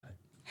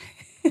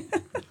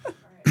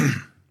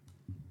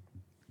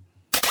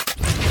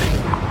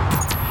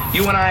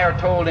You and I are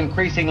told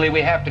increasingly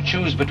we have to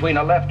choose between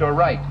a left or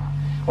right.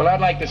 Well, I'd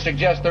like to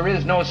suggest there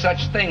is no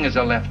such thing as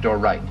a left or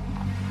right.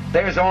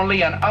 There's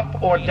only an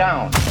up or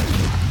down.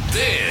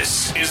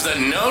 This is the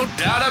No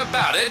Doubt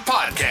About It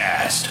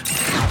podcast.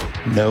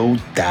 No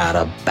doubt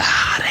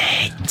about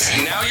it.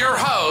 And now your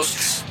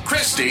hosts,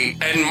 Christy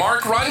and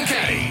Mark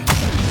Ronchetti.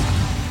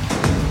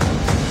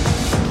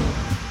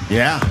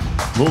 Yeah,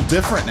 a little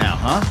different now,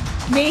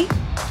 huh? Me?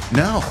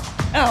 No.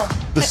 Oh.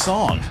 The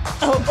song.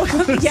 Oh,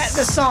 yeah,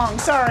 the song.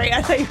 Sorry,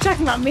 I thought you were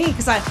talking about me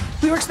because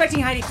we were expecting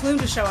Heidi Klum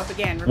to show up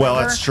again. Remember? Well,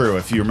 that's true.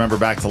 If you remember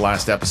back to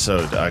last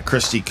episode,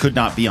 Christy could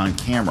not be on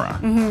camera,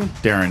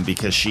 Darren,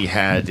 because she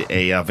had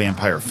a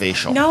vampire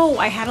facial. No,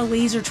 I had a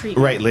laser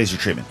treatment. Right, laser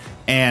treatment.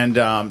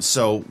 And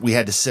so we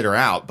had to sit her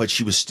out, but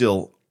she was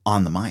still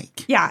on the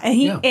mic. Yeah,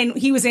 and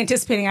he was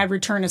anticipating I'd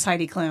return as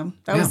Heidi Klum.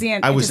 That was the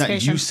I was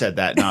anticipation. not. You said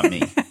that, not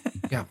me.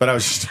 Yeah, but I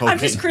was just hoping. I'm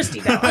just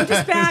Christy now. I'm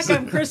just back.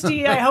 I'm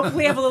Christy. I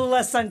hopefully have a little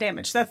less sun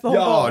damage. That's the whole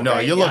goal. Oh, no,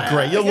 right? you look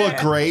great. You look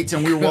great.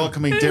 And we're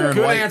welcoming Darren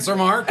Good White. answer,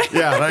 Mark.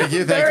 Yeah, thank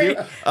you. Very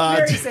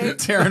safe.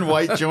 Darren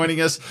White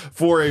joining us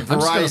for a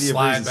variety of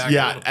reasons.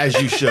 Yeah,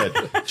 as you should.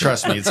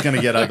 Trust me, it's going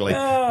to get ugly.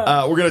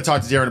 We're going to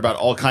talk to Darren about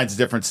all kinds of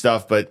different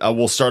stuff, but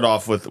we'll start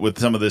off with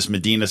some of this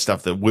Medina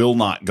stuff that will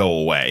not go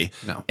away.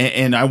 No.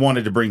 And I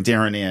wanted to bring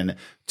Darren in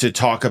to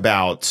talk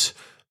about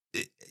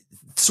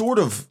sort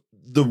of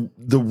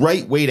the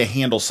right way to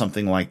handle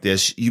something like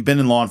this. You've been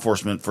in law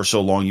enforcement for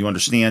so long. You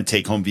understand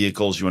take home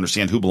vehicles. You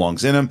understand who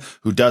belongs in them,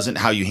 who doesn't,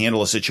 how you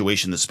handle a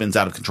situation that spins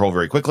out of control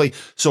very quickly.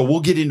 So we'll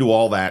get into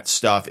all that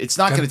stuff. It's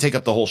not going to take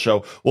up the whole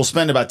show. We'll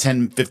spend about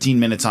 10, 15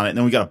 minutes on it. And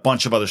then we got a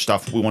bunch of other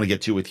stuff we want to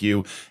get to with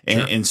you.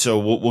 And so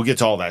we'll get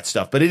to all that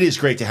stuff, but it is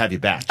great to have you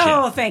back, Jen.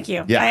 Oh, thank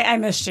you. Yeah. I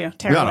missed you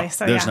terribly. No,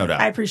 so there's no doubt.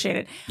 I appreciate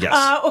it.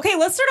 Yes. Okay,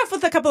 let's start off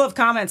with a couple of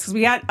comments because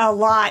we got a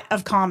lot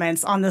of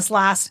comments on this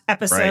last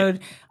episode.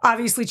 Right.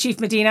 Obviously, Chief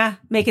Medina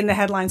making the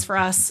headlines for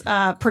us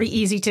pretty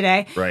easy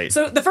today. Right.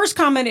 So the first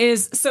comment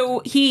is,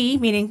 so he,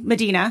 meaning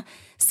Medina,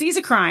 sees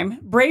a crime,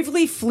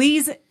 bravely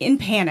flees in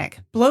panic,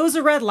 blows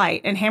a red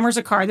light, and hammers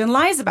a car, then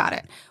lies about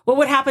it. What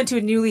would happen to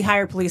a newly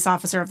hired police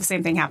officer if the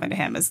same thing happened to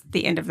him is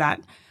the end of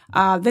that.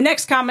 The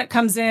next comment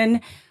comes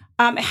in.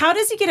 How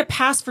does he get a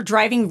pass for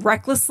driving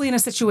recklessly in a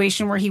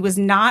situation where he was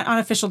not on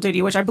official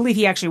duty, which I believe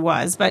he actually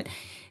was, but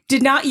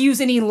did not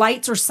use any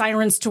lights or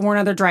sirens to warn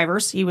other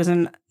drivers? He was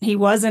in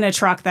a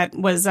truck that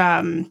was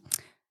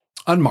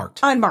Unmarked.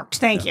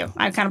 Thank you.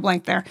 I kind of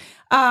blanked there.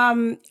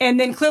 And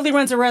then clearly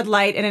runs a red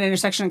light in an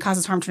intersection and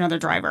causes harm to another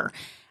driver.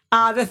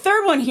 The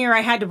third one here I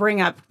had to bring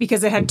up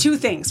because it had two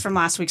things from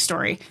last week's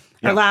story,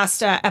 or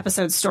last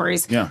episode's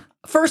stories. Yeah.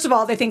 First of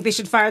all, they think they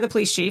should fire the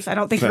police chief. I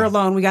don't think you're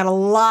alone. We got a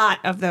lot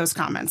of those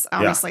comments,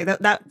 honestly. Yeah.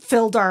 That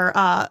filled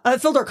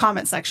our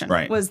comment section,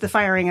 Right. was the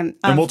firing.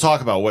 And we'll talk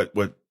about what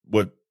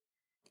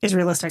is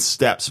realistic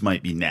steps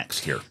might be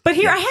next here. But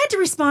here, I had to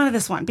respond to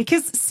this one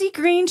because C.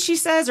 Green, she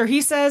says, or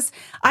he says,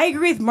 I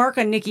agree with Mark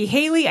on Nikki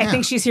Haley. I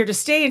think she's here to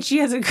stay, and she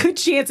has a good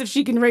chance if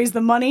she can raise the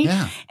money.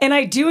 Yeah. And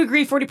I do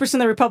agree 40% of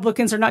the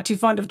Republicans are not too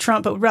fond of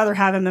Trump, but would rather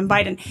have him than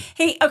Biden.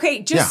 Hey,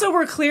 okay, just so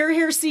we're clear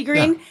here, C.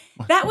 Green,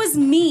 that was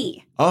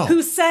me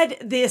who said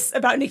this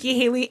about Nikki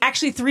Haley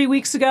actually 3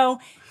 weeks ago.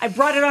 I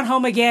brought it on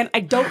home again. I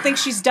don't think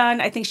she's done.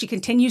 I think she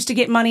continues to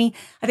get money.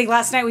 I think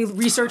last night we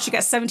researched she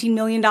got $17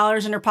 million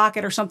in her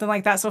pocket or something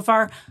like that so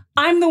far.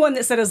 I'm the one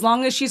that said as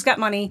long as she's got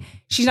money,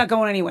 she's not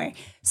going anyway.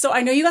 So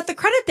I know you got the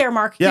credit there,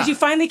 Mark, because you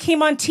finally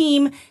came on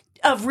team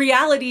of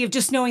reality of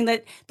just knowing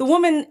that the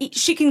woman,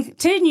 she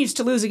continues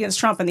to lose against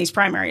Trump in these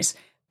primaries.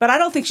 But I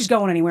don't think she's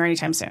going anywhere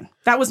anytime soon.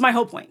 That was my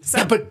whole point. So.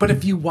 Yeah, but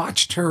if you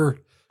watched her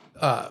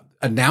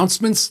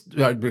announcements,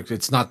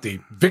 it's not the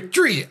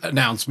victory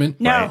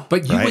announcement. No.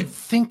 But you would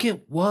think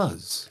it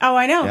was. Oh,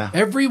 I know. Yeah.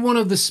 Every one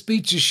of the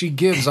speeches she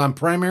gives on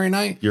primary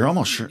night. You're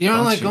almost sure. You're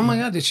like, oh my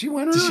God, did she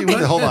win or Did not? she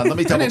win? Hold on, let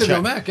me double I need to check.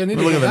 go back. I need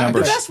Let me to look go at the back.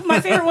 numbers. That's my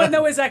favorite one,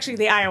 though, is actually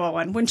the Iowa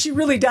one, when she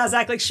really does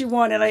act like she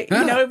won. And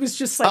it was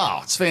just like, Oh,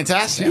 it's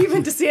fantastic.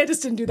 even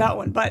DeSantis didn't do that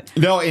one. But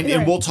No, and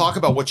anyway. we'll talk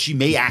about what she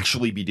may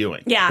actually be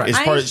doing. Yeah. As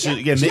part of, so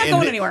again, she's not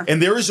going anywhere.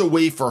 And there is a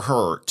way for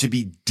her to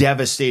be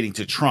devastating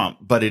to Trump,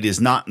 but it is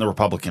not in the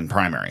Republican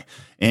primary.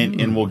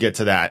 And we'll get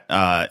to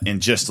that in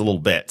just a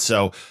little bit.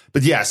 So,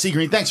 but yeah, C.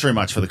 Green, thanks very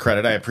much for the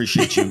credit. I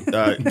appreciate you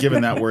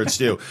giving that where it's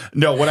due.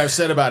 No, what I've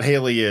said about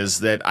Haley is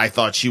that I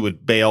thought she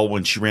would bail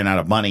when she ran out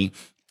of money.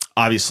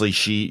 Obviously,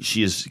 she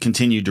has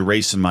continued to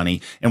raise some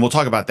money, and we'll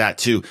talk about that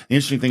too. The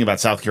interesting thing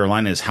about South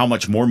Carolina is how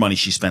much more money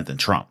she spent than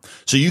Trump.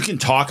 So you can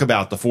talk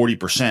about the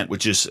 40%,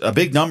 which is a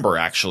big number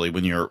actually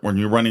when you're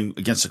running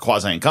against a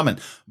quasi-incumbent.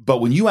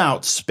 But when you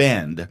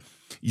outspend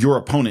your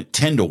opponent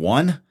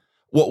 10-1.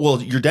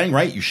 Well, you're dang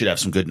right. You should have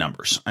some good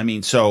numbers. I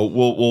mean, so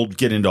we'll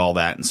get into all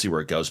that and see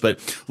where it goes. But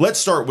let's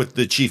start with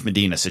the Chief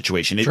Medina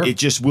situation. It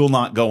just will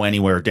not go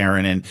anywhere,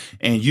 Darren.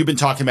 And you've been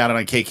talking about it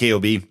on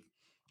KKOB.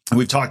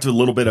 We've talked a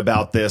little bit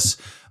about this.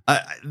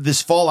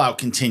 this fallout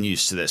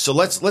continues to this. So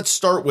let's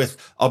start with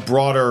a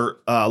broader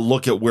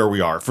look at where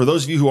we are. For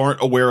those of you who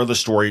aren't aware of the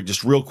story,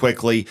 just real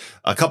quickly,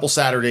 a couple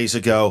Saturdays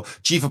ago,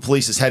 Chief of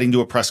Police is heading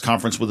to a press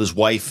conference with his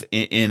wife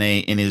in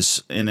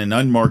an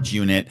unmarked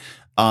unit.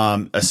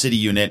 A city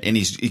unit, and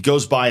he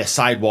goes by a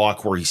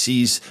sidewalk where he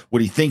sees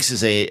what he thinks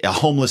is a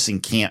homeless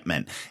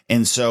encampment.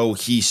 And so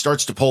he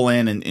starts to pull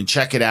in and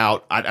check it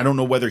out. I don't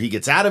know whether he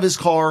gets out of his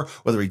car,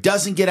 whether he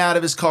doesn't get out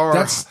of his car.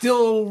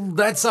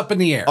 That's up in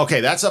the air.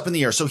 Okay, that's up in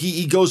the air. So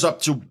he goes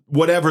up to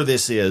whatever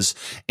this is,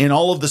 and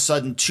all of a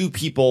sudden, two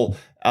people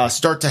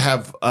start to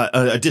have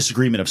a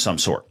disagreement of some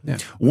sort. Yeah.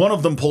 One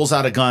of them pulls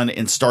out a gun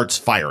and starts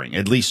firing,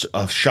 at least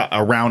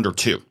a round or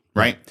two,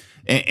 right?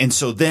 And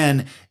so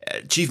then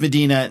Chief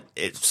Medina,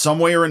 some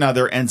way or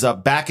another, ends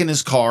up back in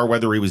his car,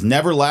 whether he was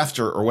never left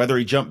or whether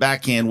he jumped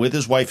back in with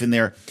his wife in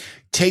there,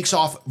 takes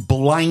off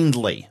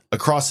blindly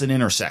across an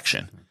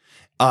intersection,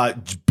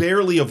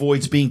 barely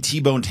avoids being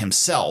T-boned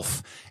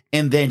himself,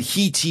 and then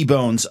he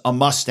T-bones a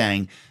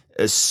Mustang,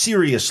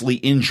 seriously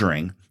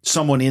injuring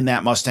someone in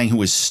that Mustang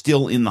who is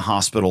still in the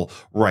hospital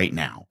right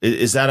now.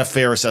 Is that a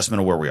fair assessment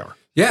of where we are?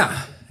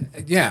 Yeah.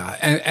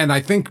 Yeah. And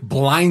I think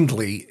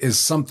blindly is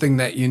something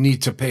that you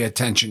need to pay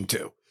attention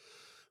to.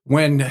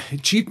 When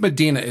Chief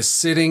Medina is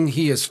sitting,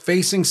 he is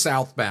facing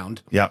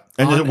southbound. Yeah.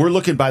 And we're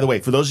looking, by the way,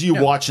 for those of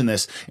you watching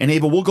this, and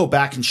Ava, we'll go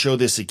back and show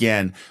this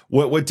again.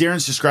 What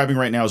Darren's describing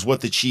right now is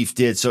what the chief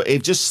did. So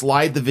Ava, just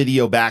slide the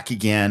video back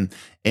again,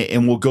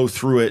 and we'll go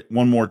through it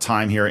one more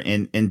time here.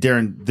 And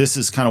Darren, this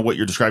is kind of what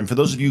you're describing. For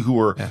those of you who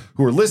are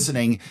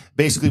listening,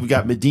 basically we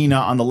got Medina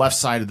on the left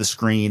side of the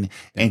screen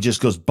and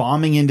just goes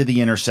bombing into the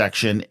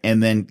intersection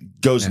and then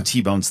goes and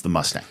T-bones the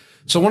Mustang.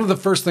 So one of the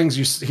first things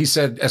he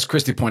said, as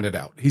Christy pointed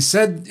out, he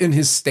said in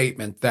his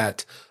statement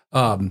that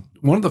one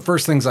of the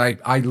first things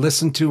I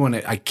listened to and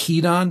I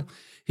keyed on,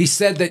 he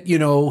said that,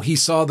 he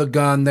saw the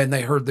gun, then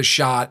they heard the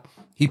shot.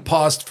 He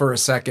paused for a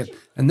second.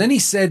 And then he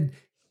said,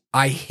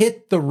 I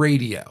hit the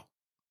radio.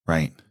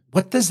 Right.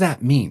 What does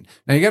that mean?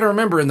 Now, you got to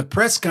remember, in the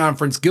press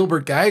conference,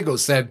 Gilbert Gallego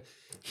said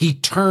he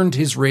turned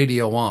his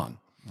radio on.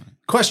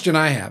 Question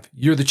I have,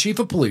 you're the chief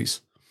of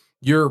police.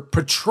 You're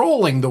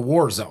patrolling the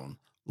war zone,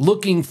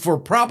 looking for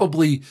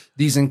probably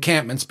these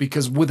encampments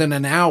because within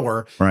an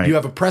hour, you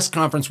have a press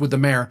conference with the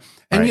mayor.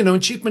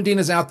 And, Chief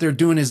Medina's out there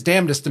doing his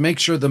damnedest to make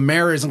sure the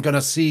mayor isn't going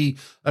to see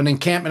an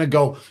encampment and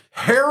go,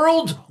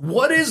 Harold,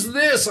 what is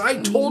this?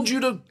 I told you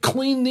to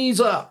clean these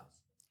up.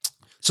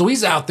 So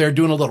he's out there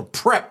doing a little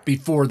prep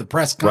before the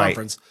press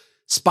conference,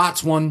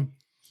 spots one,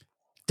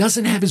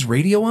 doesn't have his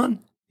radio on.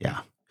 Yeah.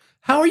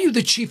 How are you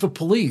the chief of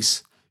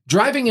police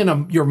driving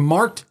in your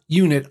marked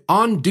unit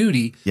on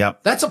duty?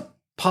 Yep. That's a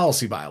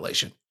policy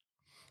violation.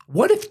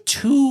 What if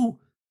 2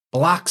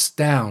 blocks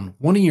down,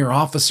 one of your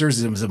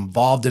officers was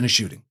involved in a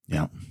shooting?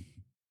 Yeah.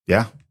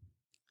 Yeah.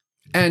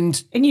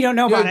 And you don't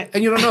know about it.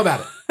 And you don't know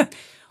about it.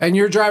 And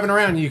you're driving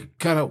around and you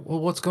kind of,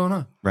 well, what's going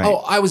on? Right. Oh,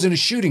 I was in a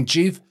shooting,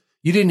 chief.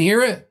 You didn't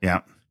hear it?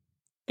 Yeah.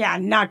 Yeah,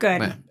 not good.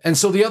 Man. And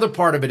so the other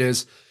part of it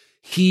is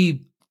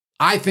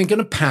I think in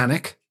a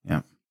panic,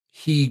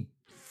 he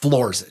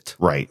floors it.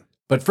 Right.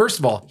 But first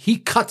of all, he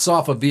cuts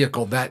off a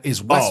vehicle that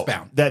is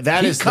westbound.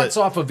 He cuts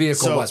off a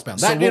vehicle westbound.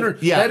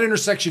 That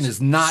intersection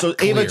is not clear.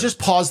 Ava, just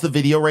pause the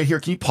video right here.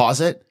 Can you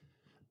pause it?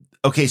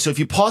 Okay, so if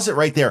you pause it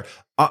right there,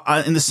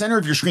 in the center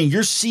of your screen,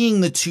 you're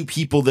seeing the 2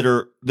 people that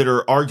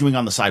are arguing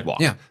on the sidewalk.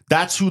 Yeah.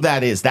 That's who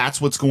that is.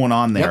 That's what's going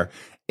on there. Yep.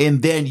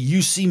 And then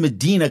you see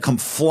Medina come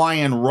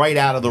flying right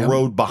out of the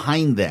road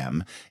behind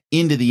them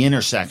into the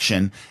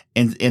intersection,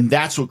 and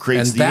that's what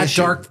creates the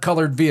issue.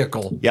 Dark-colored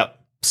vehicle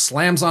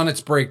slams on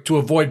its brake to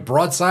avoid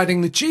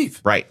broadsiding the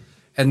chief. Right.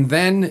 And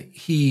then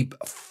he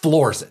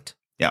floors it.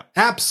 Yeah.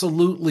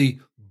 Absolutely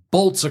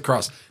bolts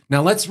across.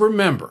 Now, let's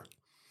remember,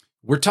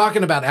 we're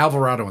talking about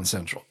Alvarado and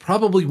Central,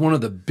 probably one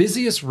of the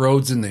busiest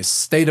roads in the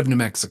state of New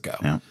Mexico.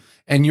 Yeah.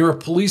 And you're a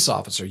police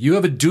officer. You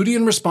have a duty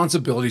and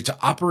responsibility to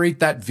operate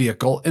that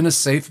vehicle in a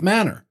safe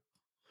manner.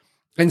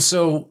 And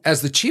so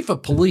as the chief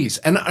of police,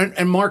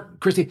 and Mark,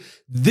 Christy,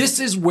 this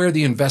is where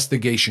the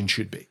investigation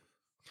should be.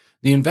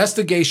 The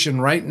investigation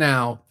right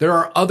now, there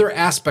are other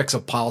aspects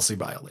of policy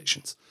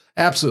violations.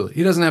 Absolutely.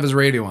 He doesn't have his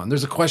radio on.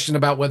 There's a question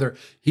about whether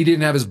he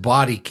didn't have his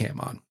body cam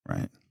on.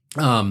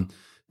 Right.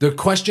 The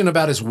question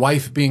about his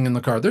wife being in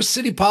the car. There's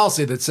city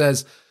policy that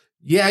says,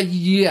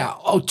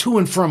 to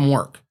and from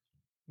work.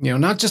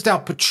 Not just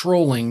out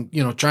patrolling,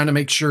 trying to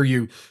make sure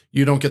you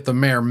don't get the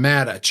mayor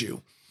mad at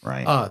you.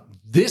 Right.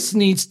 This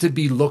needs to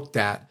be looked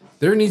at.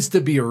 There needs to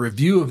be a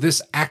review of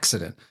this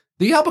accident.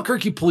 The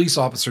Albuquerque police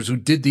officers who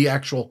did the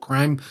actual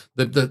crime,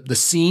 the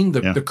scene,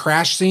 the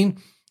crash scene,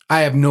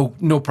 I have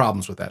no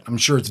problems with that. I'm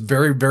sure it's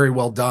very, very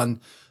well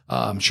done.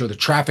 I'm sure the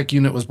traffic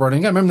unit was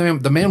burning. I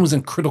remember the man was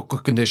in critical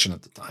condition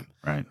at the time.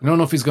 Right. I don't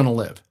know if he's going to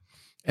live.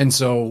 And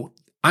so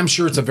I'm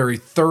sure it's a very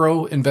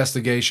thorough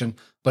investigation,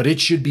 but it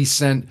should be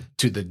sent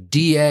to the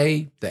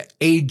DA, the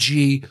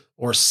AG,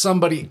 or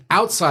somebody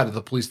outside of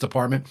the police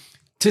department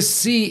to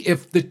see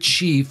if the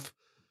chief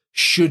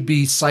should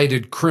be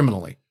cited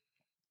criminally,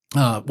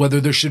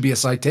 whether there should be a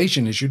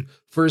citation issued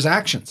for his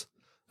actions.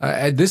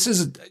 This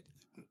is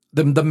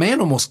the man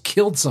almost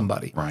killed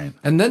somebody. Right.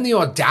 And then the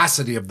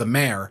audacity of the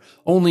mayor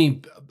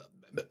only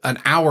an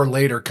hour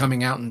later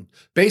coming out and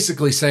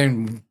basically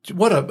saying,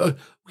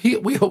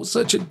 we owe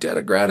such a debt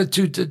of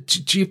gratitude to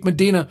Chief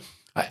Medina.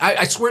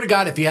 I swear to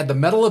God, if he had the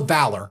Medal of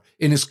Valor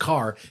in his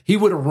car, he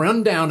would have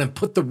run down and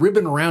put the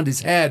ribbon around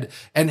his head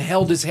and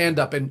held his hand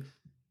up. And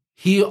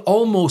he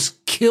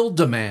almost killed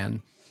a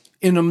man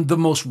in the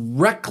most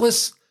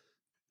reckless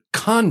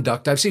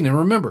conduct I've seen. And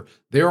remember,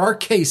 there are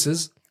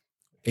cases,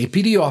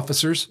 APD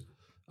officers,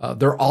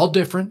 they're all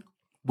different.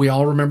 We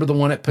all remember the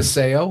one at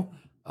Paseo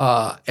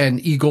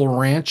and Eagle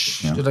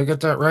Ranch. Yeah. Did I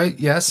get that right?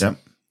 Yes. Yep.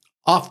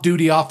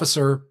 Off-duty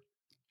officer,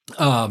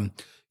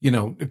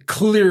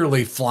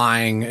 clearly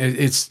flying.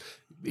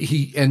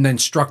 And then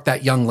struck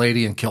that young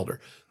lady and killed her.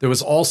 There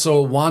was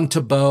also Juan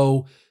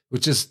Tabo,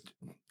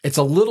 it's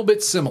a little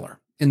bit similar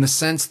in the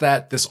sense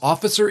that this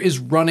officer is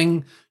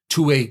running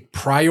to a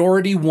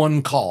priority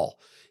 1 call.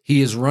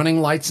 He is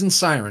running lights and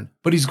siren,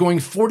 but he's going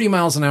 40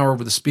 miles an hour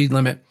over the speed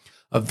limit.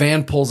 A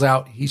van pulls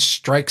out. He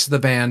strikes the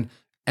van,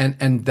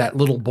 and that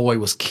little boy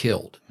was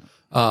killed.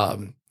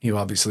 He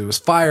obviously was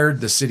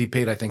fired. The city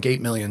paid, I think, $8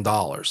 million.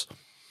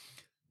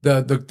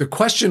 The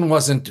question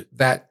wasn't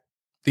that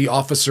the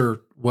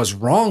officer was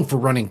wrong for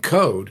running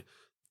code.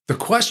 The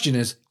question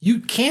is,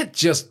 you can't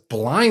just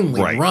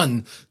blindly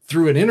run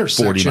through an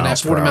intersection at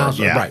 40 miles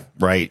per hour.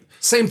 Right.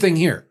 Same thing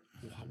here.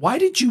 Why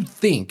did you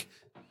think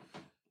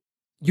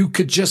you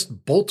could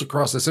just bolt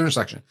across this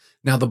intersection?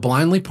 Now, the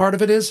blindly part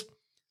of it is,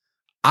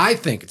 I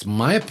think, it's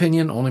my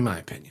opinion, only my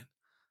opinion,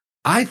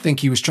 I think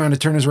he was trying to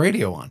turn his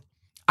radio on.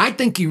 I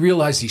think he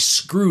realized he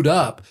screwed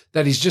up,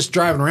 that he's just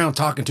driving around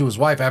talking to his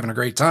wife, having a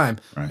great time,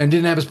 and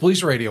didn't have his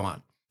police radio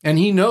on. And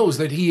he knows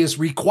that he is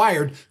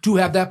required to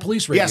have that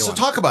police radio on. Yeah, so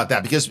talk about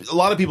that, because a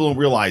lot of people don't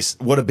realize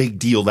what a big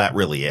deal that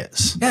really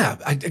is. Yeah,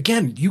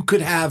 again, you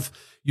could have,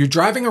 you're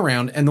driving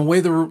around, and the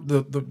way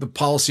the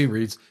policy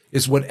reads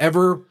is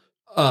whatever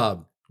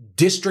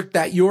district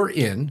that you're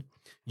in,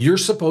 you're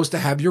supposed to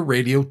have your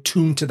radio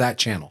tuned to that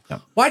channel.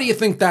 Yep. Why do you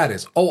think that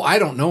is? Oh, I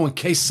don't know. In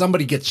case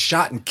somebody gets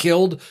shot and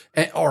killed,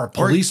 or a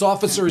police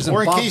officer is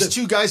involved. Or in case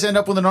 2 guys end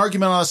up with an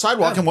argument on a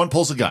sidewalk and one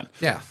pulls a gun.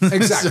 Yeah,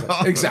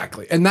 exactly.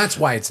 Exactly. And that's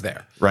why it's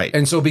there. Right.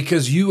 And so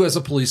because you as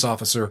a police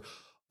officer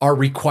are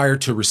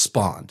required to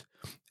respond.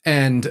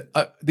 And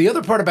the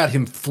other part about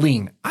him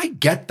fleeing, I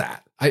get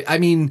that. I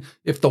mean,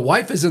 if the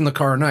wife is in the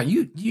car or not,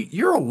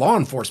 you're a law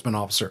enforcement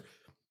officer.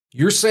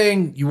 You're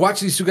saying you watch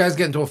these 2 guys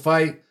get into a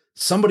fight,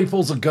 somebody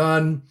pulls a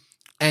gun,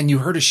 and you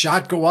heard a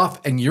shot go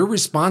off, and your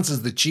response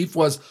as the chief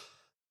was,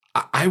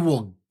 I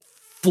will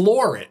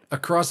floor it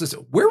across this.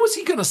 Where was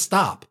he going to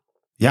stop?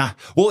 Yeah.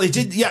 Well, it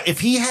did. Yeah.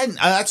 If he hadn't,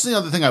 that's the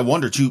other thing I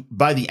wonder too,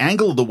 by the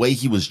angle of the way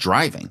he was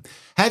driving,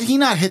 had he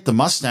not hit the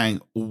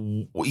Mustang,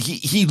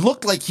 he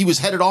looked like he was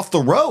headed off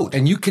the road.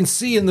 And you can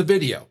see in the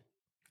video,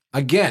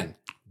 again,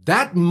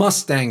 that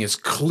Mustang is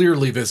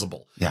clearly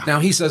visible. Yeah. Now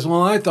he says,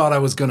 well, I thought I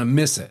was going to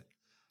miss it.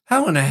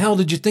 How in the hell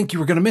did you think you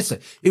were going to miss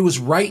it? It was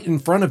right in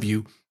front of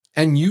you,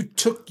 and you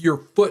took your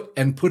foot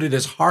and put it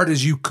as hard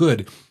as you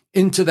could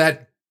into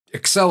that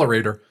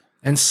accelerator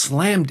and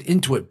slammed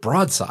into it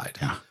broadside.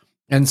 Yeah.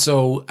 And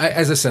so,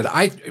 as I said,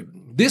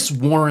 this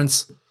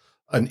warrants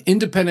an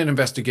independent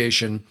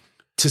investigation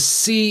to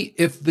see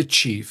if the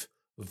chief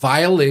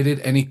violated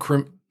any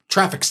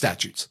traffic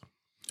statutes.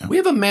 Yeah. We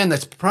have a man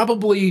that's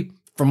probably,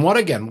 from what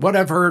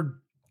I've heard,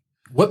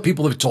 what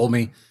people have told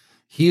me,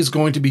 he is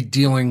going to be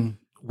dealing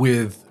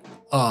with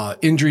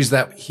injuries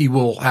that he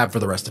will have for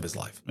the rest of his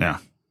life. Yeah.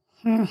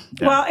 Yeah.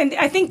 Well, and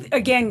I think,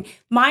 again,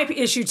 my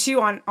issue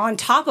too, on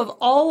top of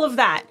all of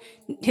that,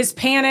 his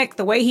panic,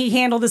 the way he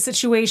handled the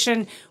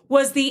situation,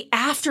 was the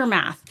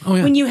aftermath. Oh,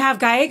 yeah. When you have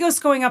Gallegos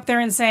going up there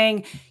and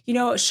saying,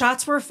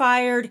 shots were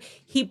fired.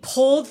 He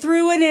pulled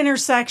through an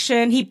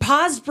intersection. He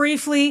paused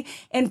briefly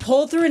and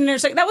pulled through an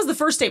intersection. That was the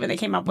first statement they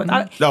came up with.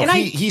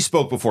 He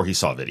spoke before he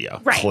saw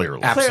video. Right.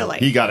 Clearly.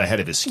 He got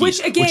ahead of his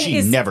skis, which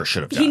he never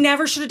should have done. He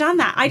never should have done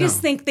that. I just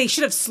think they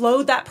should have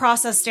slowed that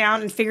process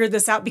down and figured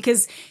this out,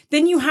 because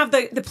then you have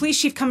the police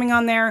chief coming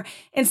on there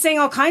and saying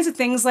all kinds of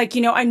things like,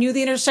 I knew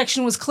the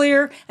intersection was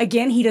clear.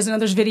 Again, he doesn't know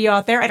there's video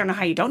out there. I don't know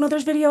how you don't know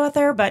there's video out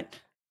there, but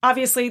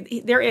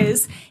obviously there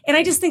is. And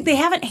I just think they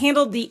haven't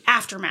handled the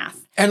aftermath.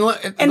 And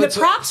the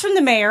props from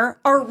the mayor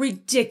are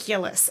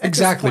ridiculous.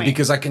 Exactly,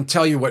 because I can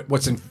tell you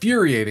what's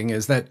infuriating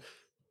is that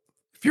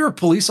if you're a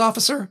police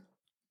officer,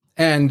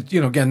 and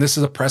again, this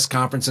is a press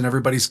conference and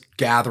everybody's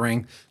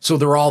gathering, so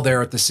they're all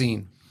there at the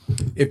scene.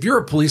 If you're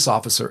a police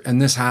officer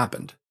and this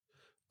happened,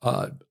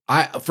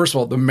 first of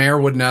all, the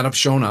mayor would not have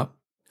shown up.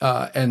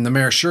 And the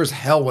mayor sure as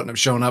hell wouldn't have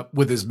shown up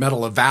with his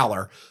Medal of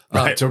Valor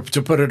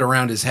to put it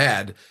around his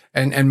head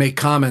and make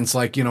comments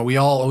like, we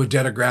all owe a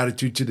debt of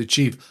gratitude to the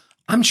chief.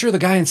 I'm sure the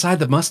guy inside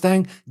the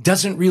Mustang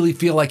doesn't really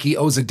feel like he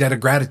owes a debt of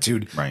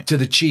gratitude to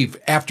the chief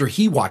after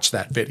he watched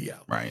that video.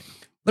 Right.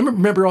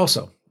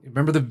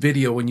 Remember the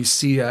video when you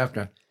see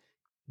after.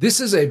 This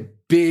is a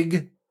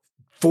big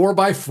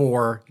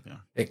 4x4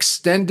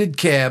 extended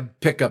cab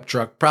pickup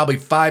truck, probably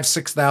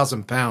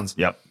 5,000-6,000 pounds.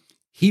 Yep.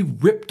 he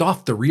ripped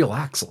off the rear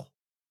axle.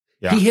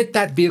 Yeah. He hit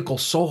that vehicle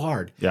so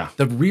hard. Yeah.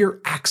 The rear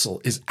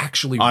axle is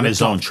actually on ripped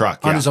his own off. truck.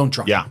 On Yeah. his own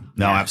truck. Yeah.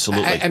 No,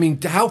 absolutely. I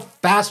mean, how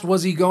fast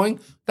was he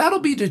going? That'll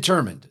be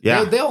determined.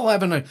 Yeah. They'll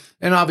have and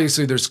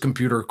obviously there's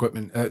computer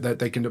equipment that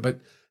they can do. But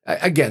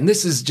again,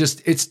 this is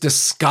just, it's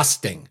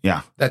disgusting.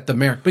 Yeah. That the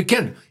mayor, but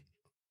again,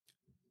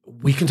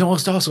 we can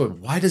almost also,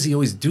 why does he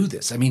always do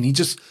this? I mean, he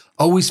just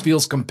always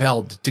feels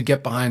compelled to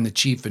get behind the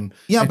chief and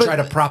try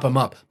to prop him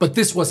up. But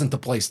this wasn't the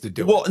place to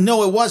do it. Well,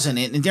 no, it wasn't.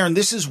 And Darren,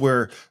 this is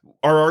where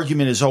our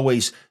argument is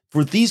always,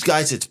 for these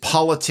guys, it's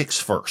politics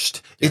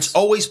first. Yes. It's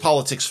always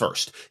politics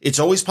first. It's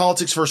always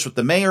politics first with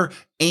the mayor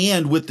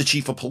and with the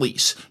chief of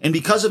police. And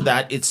because of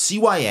that, it's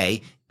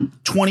CYA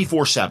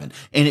 24/7.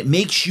 And it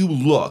makes you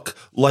look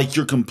like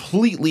you're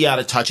completely out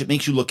of touch. It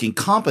makes you look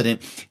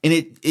incompetent. And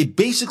it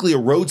basically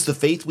erodes the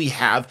faith we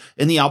have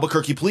in the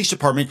Albuquerque Police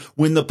Department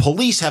when the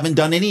police haven't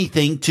done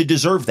anything to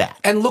deserve that.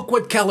 And look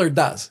what Keller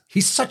does.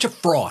 He's such a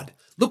fraud.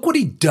 Look what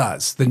he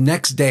does the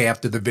next day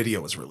after the video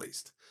was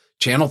released.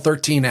 Channel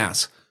 13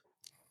 asks,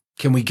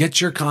 can we get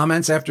your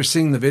comments after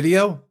seeing the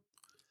video?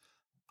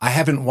 I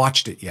haven't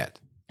watched it yet.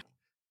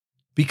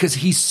 Because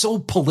he's so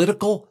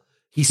political.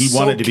 He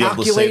wanted to be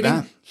able to say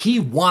that.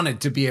 He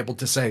wanted to be able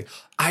to say,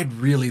 I'd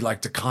really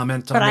like to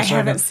comment on this. But I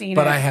haven't seen it.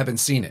 But I haven't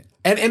seen it.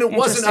 And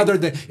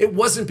it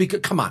wasn't because,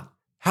 come on,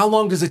 how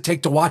long does it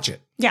take to watch it?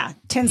 Yeah,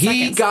 10 seconds.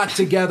 He got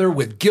together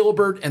with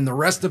Gilbert and the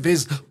rest of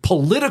his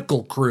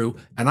political crew,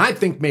 and I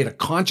think made a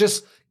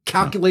conscious,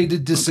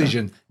 calculated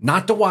decision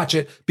not to watch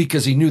it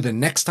because he knew the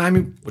next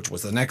time, which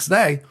was the next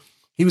day,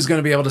 he was going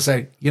to be able to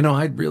say,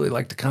 I'd really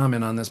like to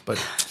comment on this,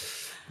 but...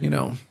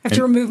 I have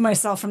to remove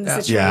myself from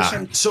the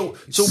situation. Yeah. So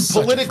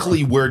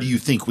politically, where do you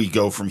think we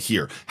go from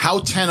here? How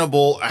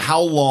tenable?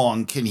 How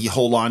long can he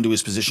hold on to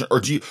his position,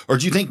 or do you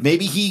think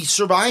maybe he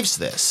survives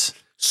this?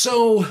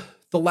 So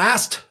the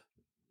last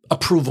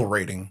approval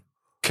rating,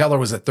 Keller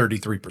was at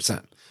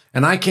 33%,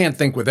 and I can't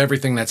think with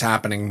everything that's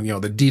happening.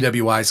 The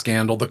DWI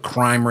scandal, the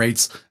crime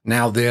rates,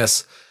 now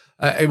this.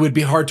 It would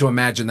be hard to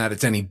imagine that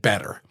it's any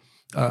better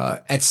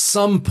at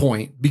some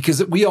point,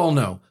 because we all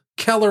know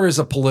Keller is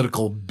a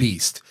political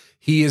beast.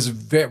 He's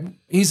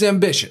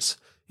ambitious.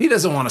 He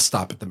doesn't want to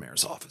stop at the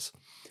mayor's office.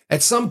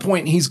 At some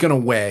point, he's going to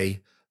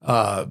weigh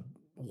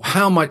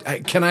how much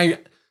can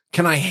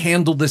I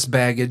handle this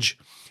baggage.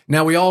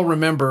 Now we all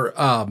remember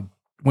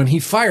when he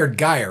fired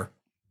Geyer,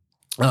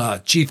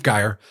 Chief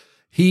Geyer.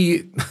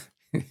 I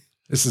know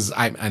this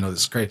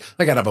is great.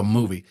 I got to have a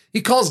movie.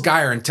 He calls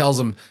Geyer and tells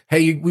him,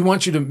 "Hey, we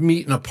want you to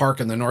meet in a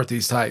park in the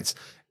Northeast Heights."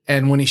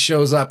 And when he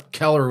shows up,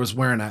 Keller was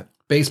wearing a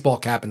baseball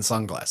cap and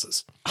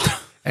sunglasses.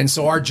 And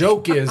so our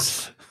joke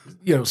is,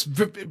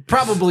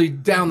 probably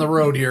down the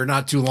road here,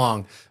 not too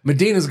long,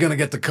 Medina's going to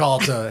get the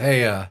call to,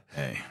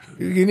 hey,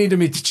 you need to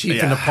meet the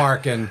chief in the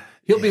park, and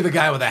he'll be the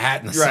guy with a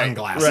hat and the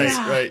sunglasses.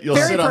 Right. You'll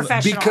Very sit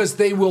professional. Because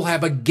they will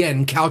have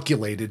again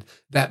calculated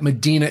that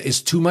Medina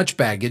is too much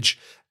baggage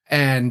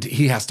and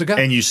he has to go.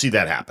 And you see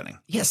that happening.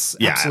 Yes,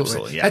 Yeah, absolutely.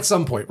 absolutely, yeah. At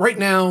some point. Right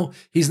now,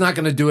 he's not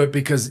going to do it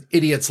because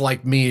idiots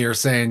like me are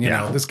saying,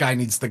 this guy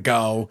needs to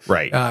go.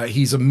 Right.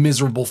 He's a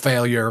miserable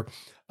failure.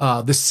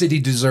 The city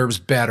deserves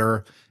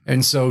better.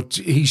 And so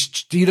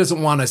he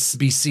doesn't want to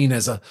be seen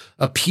as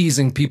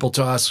appeasing people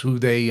to us who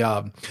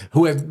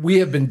we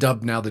have been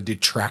dubbed now the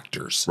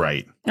detractors.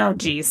 Right. Oh,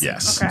 geez.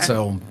 Yes. Okay.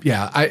 So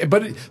yeah,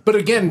 but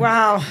again,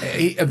 wow.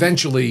 He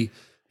eventually,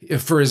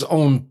 for his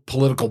own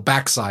political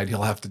backside,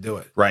 he'll have to do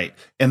it. Right.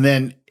 And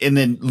then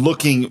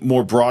looking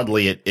more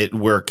broadly at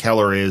where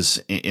Keller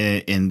is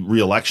in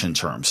re-election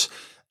terms,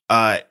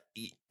 the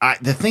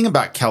thing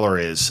about Keller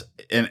is,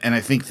 and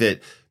I think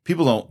that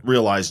people don't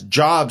realize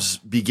jobs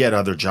beget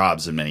other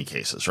jobs in many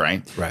cases,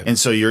 right? Right. And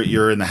so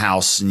you're in the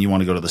House and you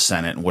want to go to the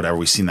Senate and whatever.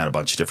 We've seen that a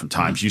bunch of different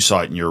times. Mm-hmm. You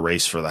saw it in your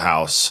race for the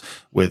House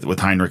with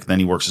Heinrich. Then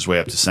he works his way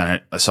up to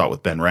Senate. I saw it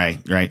with Ben Ray,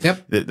 right?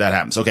 Yep. That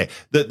happens. Okay.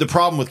 The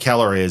problem with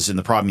Keller is, and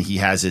the problem he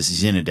has is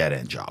he's in a dead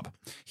end job.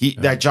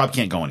 That job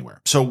can't go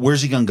anywhere. So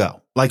where's he going to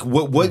go? Like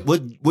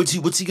what's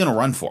he going to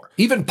run for?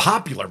 Even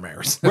popular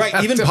mayors,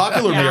 right? Even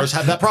popular mayors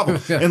have that problem.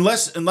 Yeah.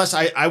 Unless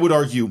I would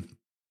argue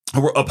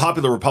a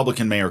popular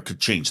Republican mayor could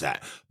change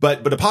that,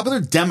 but a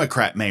popular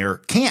Democrat mayor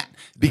can't,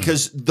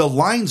 because the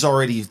line's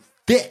already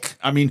thick.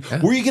 I mean,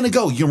 where are you going to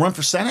go? You run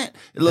for Senate?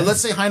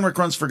 Let's say Heinrich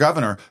runs for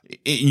governor,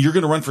 and you're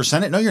going to run for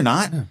Senate. No, you're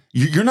not.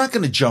 You're not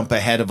going to jump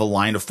ahead of a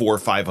line of 4 or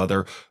 5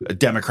 other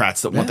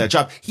Democrats that want that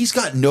job. He's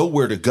got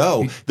nowhere to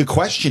go. The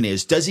question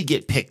is, does he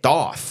get picked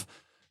off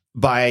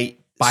by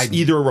Biden,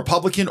 either a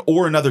Republican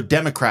or another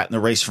Democrat in the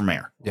race for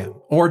mayor? Yeah.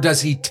 Or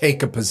does he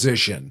take a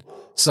position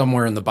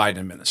somewhere in the Biden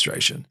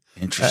administration?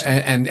 Interesting.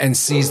 And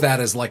sees that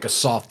as like a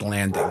soft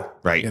landing.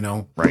 Right.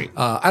 Right.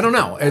 I don't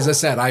know. As I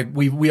said,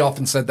 we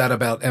often said that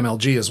about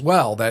MLG as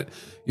well, that,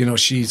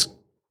 she's,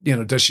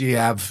 does she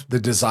have the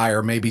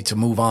desire maybe to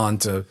move on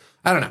to,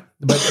 I don't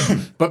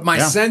know. But my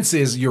sense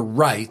is you're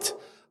right.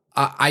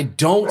 I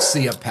don't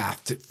see a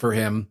path for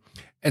him.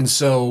 And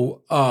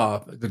so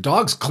the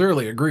dogs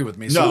clearly agree with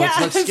me. So No,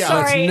 let's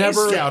sorry.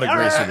 never Scout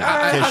agrees with you.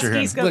 In case you're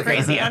Huskies him. go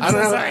crazy. I'm I so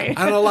don't sorry.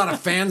 have a lot of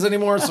fans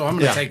anymore, so I'm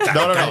going to take that.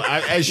 No,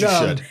 as you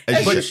should.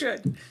 As you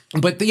should.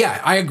 But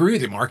yeah, I agree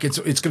with you, Mark. It's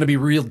going to be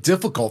real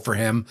difficult for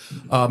him.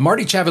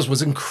 Marty Chavez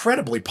was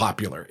incredibly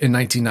popular in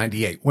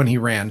 1998 when he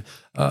ran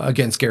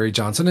against Gary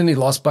Johnson, and he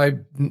lost by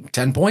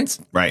 10 points.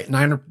 Right.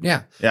 9 or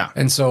yeah.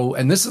 And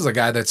this is a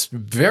guy that's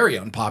very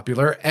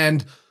unpopular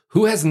and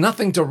who has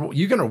nothing to. What are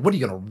you going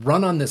to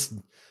run on this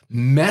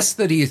mess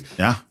that he's?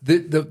 Yeah.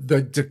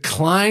 The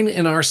decline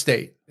in our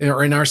state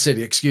or in our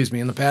city, excuse me,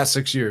 in the past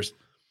 6 years.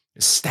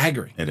 It's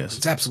staggering. It is.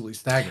 It's absolutely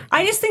staggering.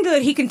 I just think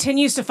that he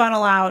continues to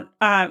funnel out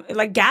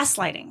like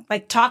gaslighting,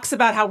 like talks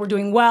about how we're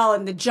doing well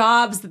and the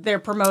jobs that they're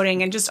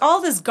promoting and just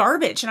all this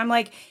garbage. And I'm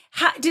like,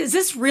 does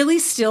this really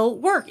still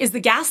work? Is the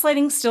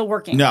gaslighting still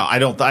working? No, I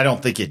don't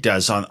think it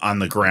does on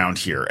the ground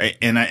here.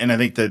 And I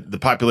think that the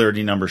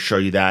popularity numbers show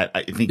you that.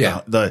 I think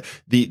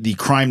the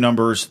crime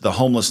numbers, the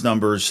homeless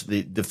numbers,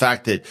 the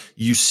fact that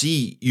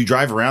you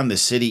drive around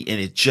this city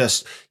and it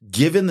just,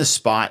 given the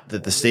spot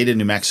that the state of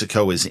New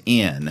Mexico is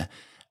in,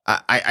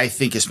 I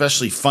think,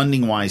 especially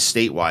funding wise,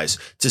 state wise,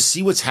 to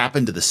see what's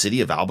happened to the city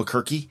of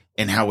Albuquerque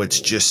and how it's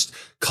just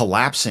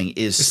collapsing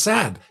is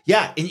sad.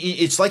 Yeah.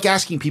 It's like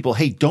asking people,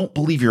 hey, don't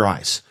believe your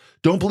eyes.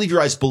 Don't believe your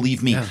eyes.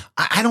 Believe me. Yeah.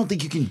 I don't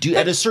think you can do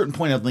at a certain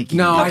point. I'm like,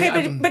 no,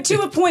 but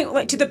to a point,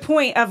 like to the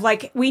point of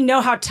like, we know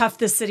how tough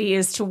this city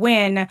is to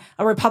win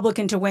a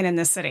Republican to win in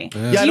this city.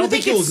 Yeah, I don't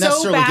think you'll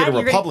necessarily get a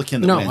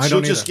Republican that wins. You'll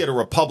just get a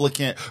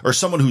Republican or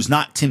someone who's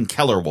not Tim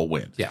Keller will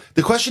win. Yeah.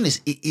 The question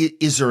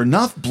is there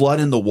enough blood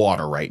in the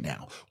water right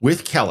now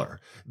with Keller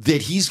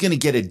that he's going to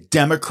get a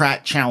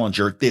Democrat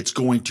challenger that's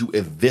going to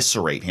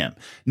eviscerate him?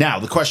 Now,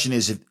 the question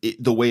is,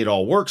 the way it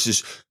all works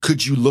is,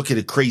 could you look at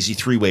a crazy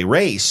three-way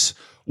race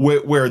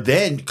where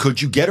then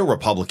could you get a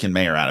Republican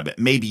mayor out of it?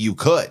 Maybe you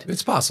could.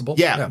 It's possible.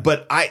 Yeah.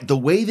 But the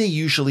way they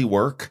usually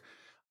work,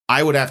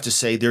 I would have to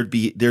say there'd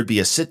be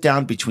a sit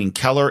down between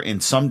Keller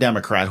and some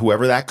Democrat,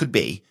 whoever that could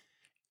be.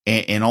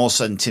 And all of a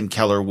sudden, Tim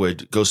Keller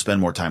would go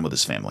spend more time with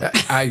his family.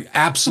 I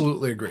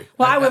absolutely agree.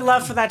 Well, I would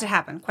love for that to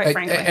happen, quite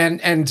frankly.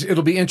 And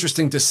it'll be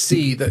interesting to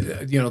see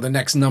the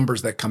next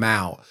numbers that come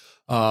out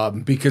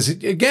because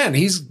again,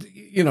 he's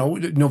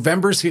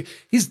November's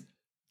he's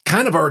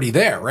kind of already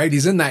there, right?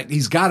 He's in that.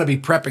 He's got to be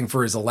prepping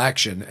for his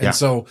election, and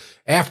so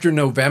after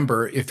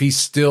November, if he's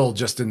still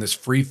just in this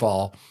free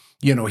fall,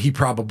 he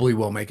probably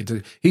will make it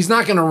to. He's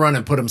not going to run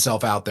and put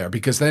himself out there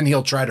because then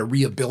he'll try to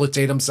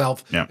rehabilitate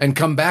himself and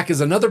come back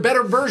as another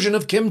better version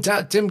of Tim. Did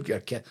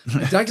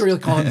I really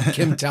call him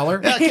Kim Teller?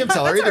 Yeah, Kim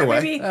Teller. Either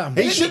way,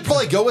 he should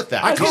probably go with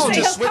that. I call him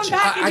just switch.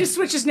 Just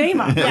switch his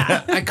name up.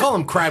 Yeah, I call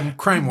him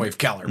Crime Wave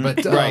Keller,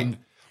 but right.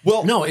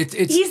 Well, no, it's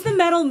he's the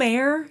metal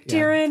mayor,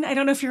 Darren. I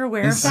don't know if you're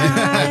aware of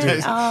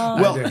that.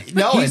 Well,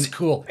 no, he's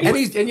cool, but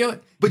he's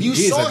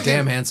he's a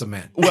damn handsome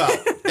man. Well,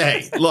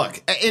 hey,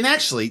 look, and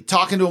actually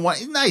talking to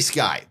him, nice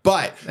guy,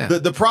 but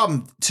the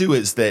problem too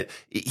is that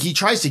he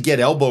tries to get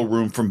elbow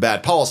room from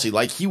bad policy.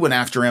 Like he went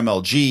after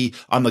MLG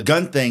on the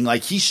gun thing.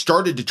 Like he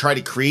started to try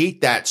to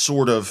create that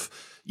sort of,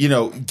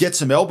 get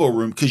some elbow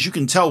room because you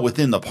can tell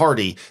within the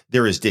party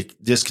there is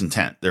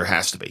discontent. There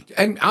has to be,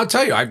 and I'll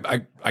tell you,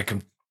 I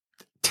can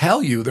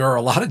tell you there are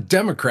a lot of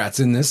Democrats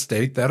in this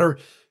state that are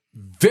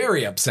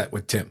very upset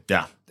with Tim.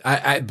 Yeah.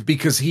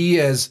 Because he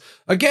is,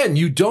 again,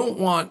 you don't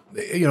want,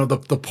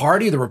 the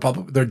party,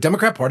 the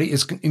Democrat Party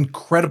is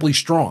incredibly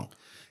strong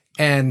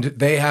and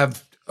they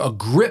have a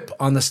grip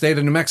on the state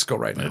of New Mexico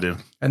right now. They do.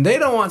 And they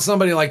don't want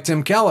somebody like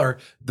Tim Keller,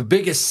 the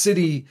biggest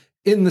city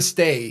in the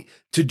state,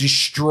 to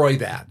destroy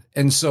that.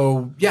 And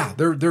so, yeah,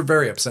 they're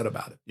very upset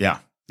about it. Yeah.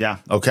 Yeah.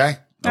 Okay.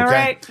 All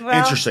right. Well,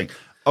 interesting.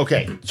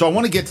 Okay. So I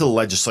want to get to the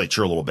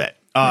legislature a little bit.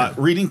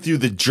 Reading through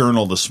the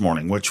Journal this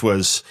morning, which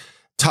was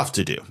tough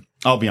to do.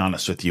 I'll be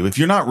honest with you. If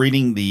you're not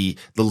reading the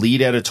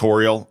lead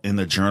editorial in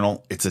the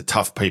Journal, it's a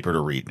tough paper to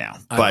read now.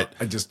 But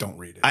I just don't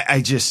read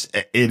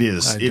it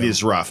it.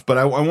 is rough. But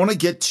I want to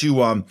get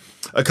to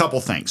a couple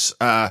things.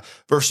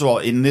 First of all,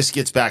 and this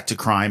gets back to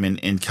crime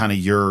and kind of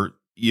your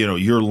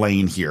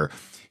lane here.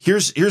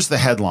 Here's the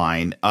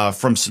headline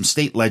from some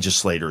state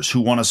legislators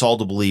who want us all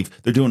to believe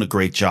they're doing a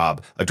great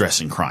job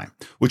addressing crime,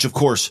 which of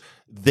course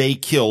they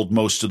killed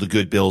most of the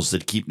good bills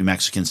that keep New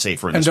Mexicans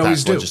safer in this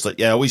past legislature.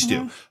 Yeah, always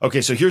do. Okay,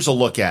 so here's a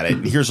look at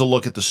it. Here's a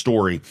look at the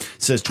story. It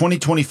says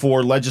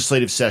 2024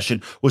 legislative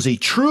session was a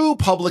true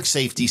public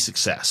safety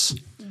success.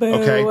 Boo.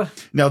 Okay.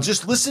 Now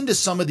just listen to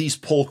some of these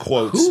poll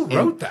quotes. Who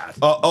wrote that?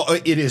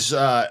 It is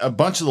a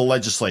bunch of the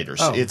legislators.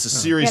 It's a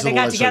series of they the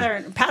got together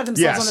and patted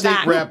themselves on the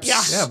back.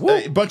 State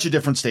reps, a bunch of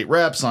different state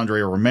reps,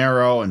 Andrea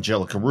Romero,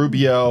 Angelica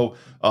Rubio,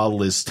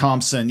 Liz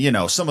Thompson,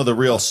 some of the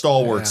real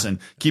stalwarts in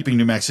keeping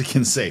New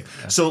Mexicans safe.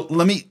 Yeah. So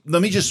let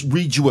me just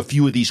read you a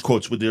few of these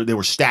quotes. They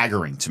were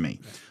staggering to me.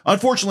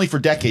 Unfortunately, for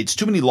decades,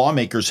 too many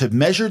lawmakers have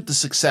measured the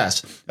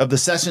success of the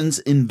session's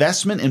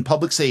investment in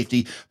public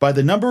safety by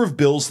the number of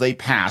bills they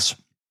pass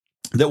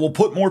that will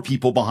put more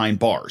people behind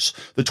bars.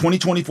 The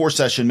 2024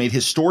 session made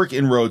historic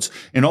inroads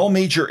in all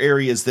major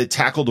areas that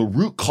tackle the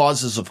root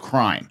causes of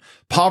crime: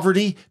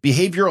 poverty,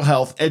 behavioral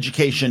health,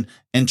 education,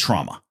 and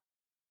trauma.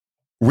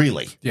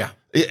 Really? Yeah.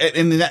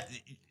 And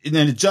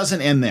then it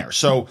doesn't end there.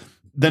 So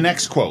the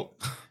next quote,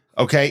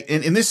 okay?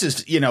 And this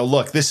is,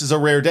 look, this is a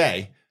rare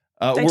day.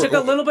 They took a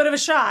little bit of a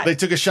shot. They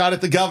took a shot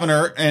at the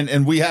governor,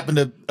 and we happen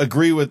to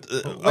agree with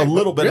a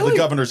little bit of the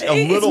governor's.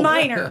 It's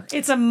minor.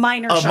 It's a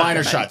minor shot. A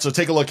minor shot. So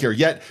take a look here.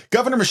 Yet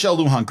Governor Michelle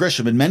Lujan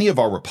Grisham and many of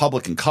our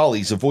Republican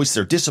colleagues have voiced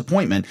their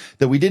disappointment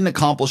that we didn't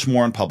accomplish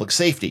more on public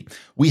safety.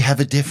 We have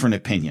a different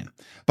opinion.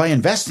 By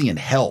investing in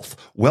health,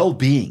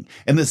 well-being,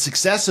 and the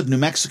success of New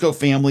Mexico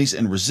families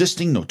and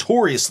resisting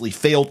notoriously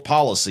failed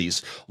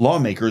policies,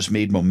 lawmakers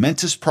made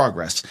momentous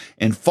progress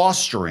in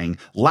fostering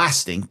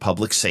lasting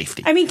public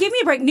safety. I mean, give me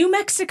a break. New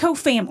Mexico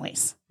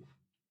families,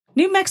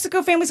 you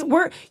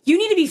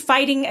need to be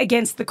fighting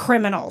against the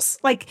criminals.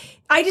 Like,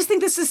 I just think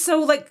this is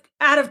so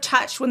out of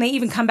touch when they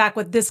even come back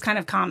with this kind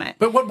of comment.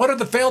 But what are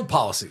the failed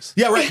policies?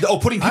 Yeah, right. Oh,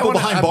 putting people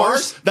behind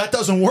bars? That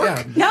doesn't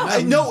work.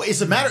 Yeah. No,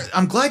 it's a matter.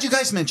 I'm glad you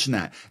guys mentioned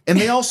that. And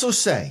they also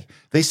say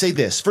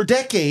this: for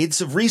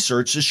decades of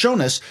research has shown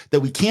us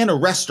that we can't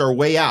arrest our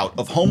way out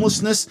of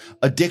homelessness,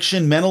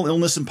 addiction, mental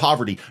illness, and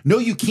poverty. No,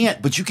 you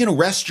can't, but you can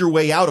arrest your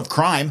way out of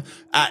crime.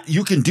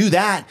 You can do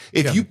that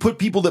if you put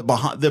people that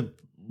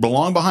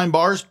belong behind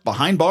bars,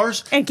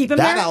 and keep them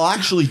there. That'll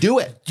actually do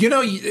it.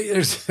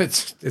 There's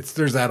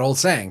that old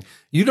saying: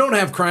 you don't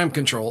have crime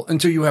control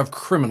until you have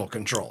criminal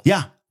control.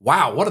 Yeah.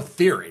 Wow, what a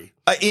theory.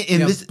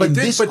 This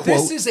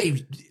is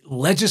a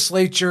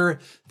legislature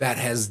that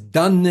has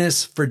done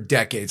this for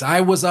decades.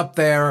 I was up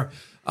there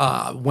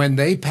when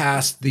they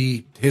passed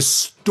the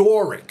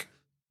historic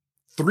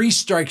 3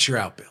 strikes you're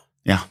out bill.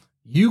 Yeah.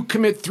 You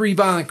commit 3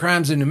 violent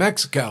crimes in New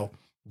Mexico,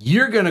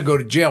 you're going to go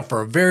to jail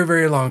for a very,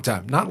 very long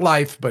time. Not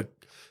life, but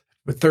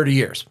 30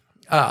 years.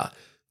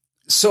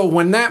 So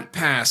when that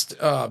passed,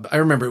 I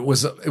remember it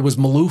was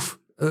Maloof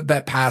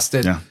that passed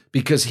it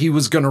because he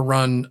was going to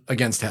run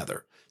against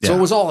Heather. So it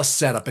was all a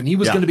setup, and he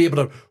was going to be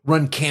able to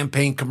run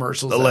campaign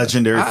commercials. The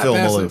legendary Phil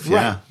Maloof.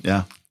 Right.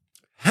 Yeah.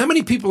 How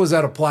many people has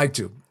that applied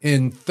to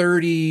in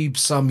 30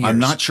 some years? I'm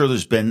not sure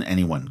there's been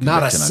anyone.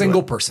 Not a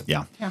single person.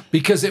 Yeah.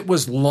 Because it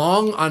was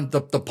long on the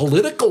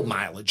political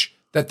mileage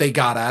that they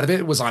got out of it.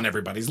 It was on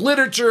everybody's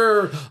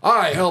literature.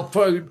 I help.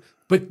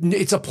 But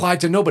it's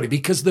applied to nobody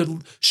because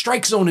the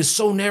strike zone is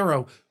so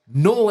narrow.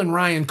 Nolan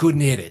Ryan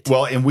couldn't hit it.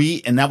 Well,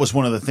 and that was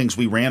one of the things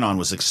we ran on,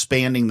 was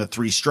expanding the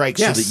 3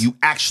 strikes so that you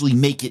actually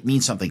make it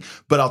mean something.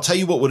 But I'll tell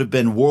you what would have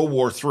been World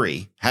War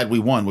III had we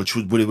won, which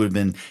would have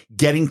been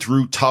getting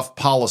through tough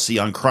policy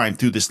on crime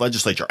through this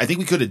legislature. I think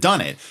we could have done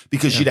it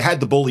because you'd have had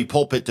the bully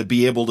pulpit to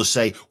be able to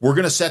say, we're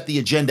going to set the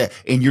agenda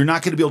and you're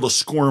not going to be able to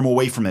squirm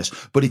away from this.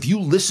 But if you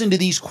listen to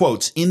these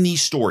quotes in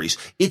these stories,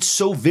 it's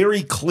so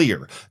very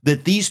clear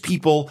that these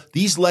people,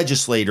 these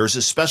legislators,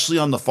 especially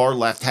on the far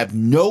left, have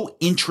no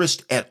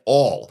interest at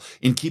all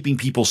in keeping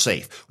people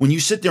safe. When you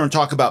sit there and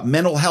talk about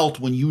mental health,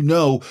 when you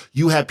know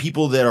you have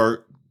people that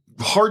are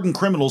hardened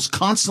criminals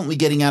constantly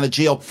getting out of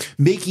jail,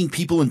 making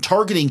people and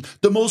targeting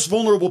the most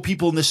vulnerable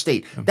people in the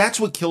state. That's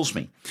what kills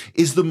me,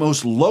 is the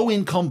most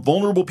low-income,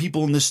 vulnerable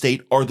people in the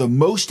state are the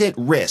most at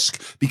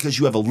risk because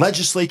you have a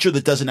legislature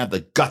that doesn't have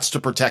the guts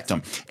to protect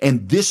them.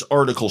 And this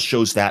article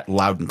shows that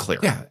loud and clear.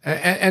 Yeah,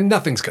 and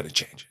nothing's going to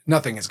change.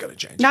 Nothing is going to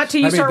change. Not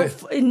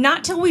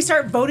till we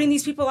start voting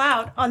these people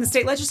out on the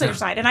state legislature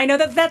side. And I know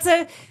that that's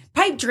a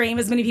pipe dream,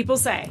 as many people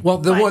say. Well,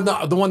 the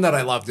one that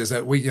I loved is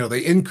that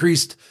they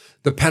increased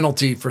the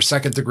penalty for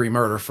second-degree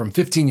murder from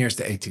 15 years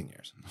to 18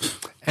 years.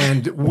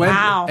 And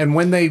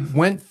when they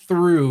went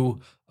through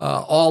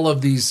all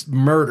of these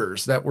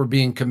murders that were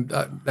being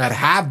that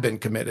have been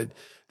committed,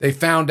 they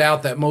found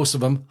out that most of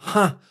them,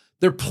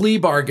 they're plea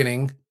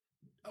bargaining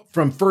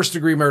from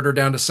first-degree murder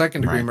down to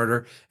second-degree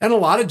murder. And a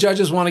lot of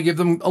judges want to give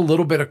them a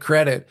little bit of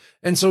credit.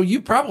 And so you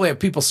probably have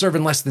people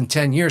serving less than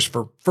 10 years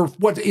for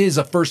what is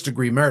a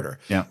first-degree murder.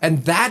 Yeah.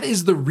 And that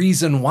is the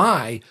reason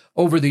why,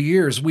 over the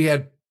years, we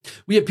had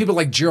people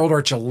like Gerald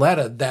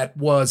Archuleta, that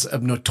was a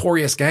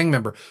notorious gang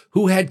member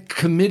who had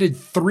committed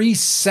 3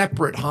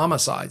 separate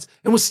homicides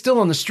and was still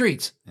on the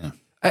streets. Yeah.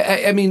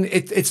 I mean,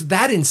 it's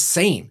that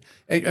insane.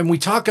 And we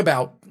talk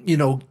about,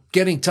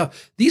 getting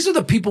tough. These are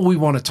the people we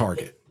want to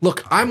target.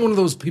 Look, I'm one of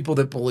those people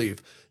that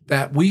believe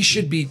that we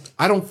should be,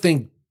 I don't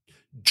think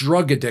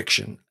drug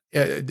addiction,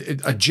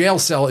 a jail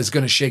cell is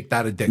going to shake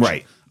that addiction.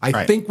 Right.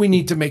 I think we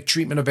need to make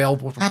treatment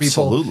available for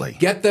people.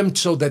 Get them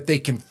so that they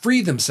can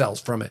free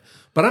themselves from it.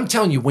 But I'm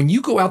telling you, when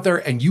you go out there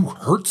and you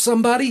hurt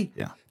somebody,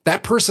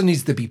 that person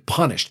needs to be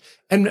punished.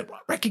 And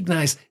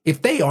recognize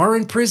if they are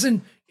in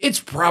prison, it's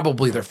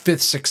probably their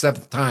 5th, 6th,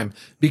 7th time.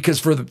 Because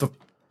for the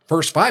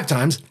first 5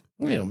 times,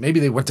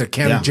 maybe they went to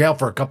county jail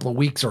for a couple of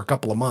weeks or a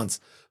couple of months.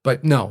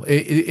 But no,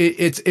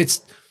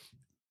 it's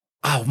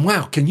Oh,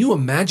 wow. Can you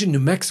imagine New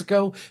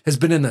Mexico has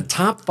been in the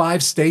top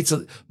 5 states,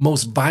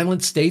 most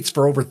violent states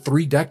for over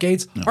 3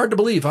 decades? No. Hard to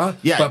believe, huh?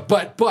 Yeah.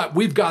 But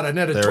we've got an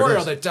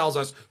editorial that tells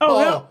us,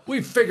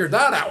 we figured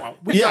that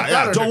out.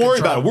 Don't worry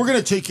about it. We're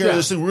going to take care of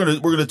this thing. We're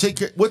going to take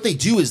care. What they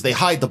do is they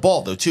hide the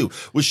ball though, too,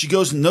 which she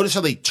goes and notice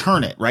how they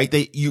turn it, right?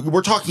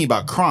 We're talking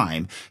about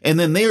crime, and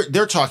then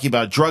they're talking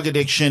about drug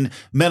addiction,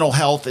 mental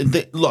health.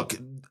 And look,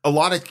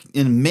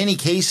 in many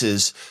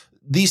cases,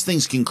 these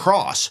things can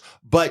cross.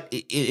 But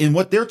in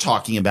what they're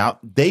talking about,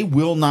 they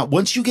will not.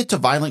 Once you get to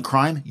violent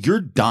crime, you're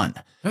done.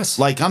 Yes.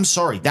 Like, I'm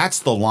sorry, that's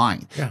the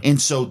line. Yeah. And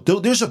so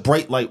there's a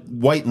bright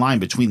white line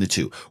between the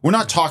two. We're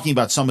not talking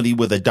about somebody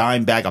with a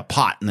dime bag of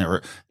pot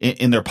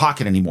in their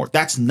pocket anymore.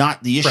 That's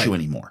not the issue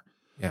anymore.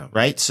 Yeah.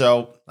 Right.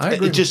 So I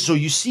agree. so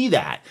you see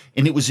that,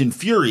 and it was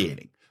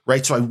infuriating.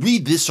 Right. So I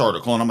read this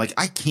article and I'm like,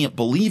 I can't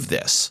believe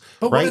this.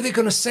 But what are they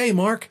going to say,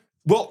 Mark?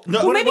 Well,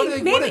 no. Maybe what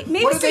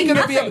are they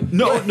going to be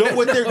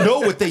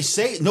able? What they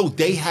say? No,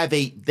 they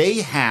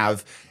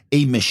have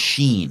a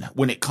machine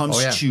when it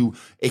comes to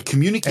a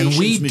communications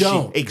machine.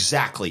 Don't.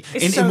 Exactly.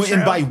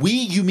 And by we,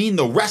 you mean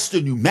the rest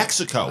of New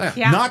Mexico,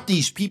 not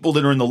these people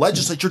that are in the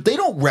legislature. They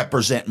don't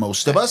represent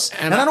most of us.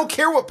 And I don't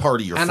care what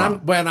party you're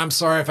from. I'm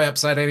sorry if I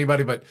upset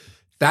anybody, but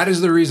that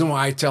is the reason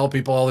why I tell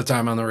people all the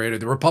time on the radio,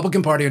 the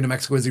Republican Party of New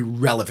Mexico is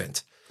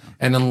irrelevant.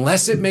 And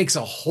unless it makes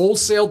a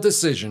wholesale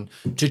decision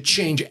to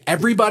change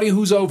everybody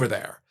who's over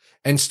there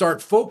and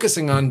start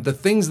focusing on the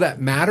things that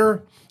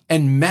matter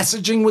and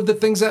messaging with the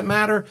things that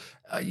matter,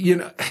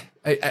 we're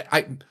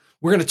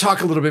going to talk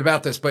a little bit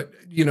about this, but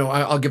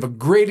I'll give a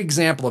great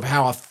example of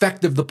how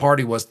effective the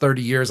party was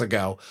 30 years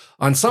ago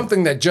on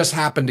something that just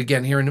happened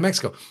again here in New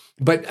Mexico.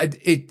 But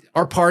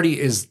our party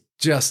is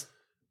just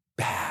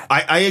bad.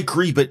 I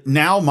agree, but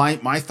now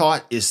my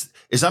thought is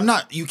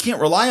you can't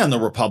rely on the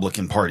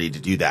Republican Party to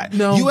do that.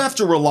 No. You have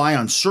to rely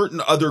on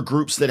certain other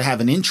groups that have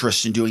an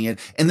interest in doing it,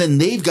 and then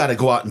they've got to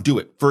go out and do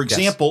it. For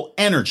example,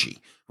 energy,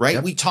 right?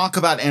 Yep. We talk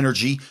about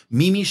energy.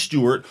 Mimi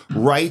Stewart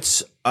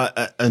writes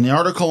an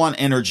article on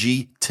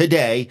energy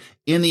today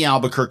in the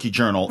Albuquerque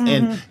Journal.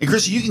 Mm-hmm. And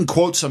Chris, you can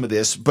quote some of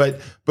this, but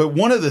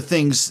one of the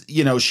things,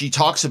 she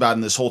talks about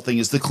in this whole thing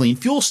is the clean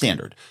fuel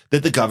standard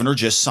that the governor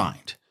just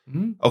signed.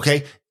 Mm-hmm.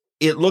 Okay.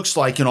 It looks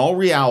like in all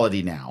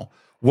reality now,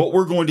 what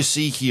we're going to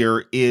see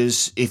here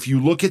is if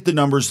you look at the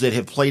numbers that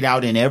have played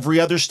out in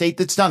every other state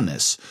that's done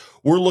this,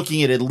 we're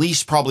looking at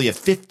least probably a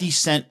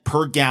 50-cent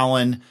per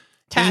gallon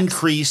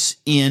increase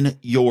in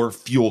your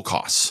fuel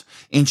costs.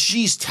 And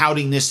she's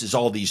touting this as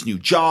all these new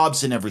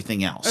jobs and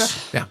everything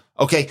else. Yeah.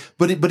 Okay.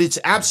 But it's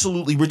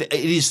absolutely, it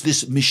is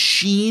this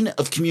machine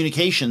of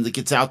communication that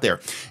gets out there.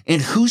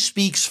 And who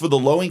speaks for the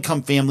low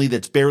income family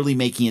that's barely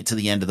making it to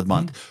the end of the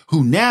month,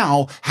 who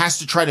now has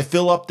to try to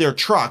fill up their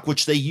truck,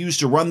 which they use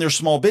to run their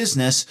small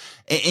business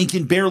and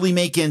can barely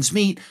make ends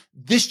meet.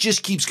 This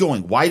just keeps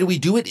going. Why do we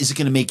do it? Is it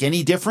going to make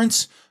any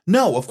difference?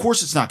 No, of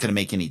course it's not going to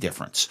make any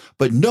difference,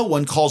 but no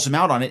one calls them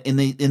out on it. And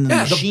the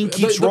machine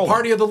keeps rolling. The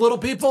party of the little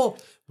people.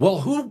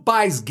 Well, who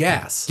buys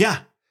gas? Yeah.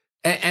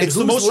 And it's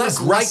who's the most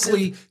less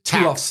likely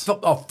tax to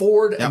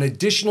afford an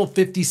additional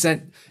 50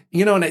 cent,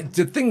 and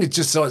the thing that's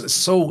just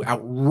so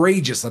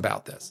outrageous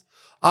about this,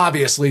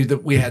 obviously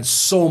that we had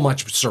so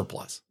much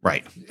surplus.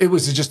 Right. It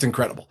was just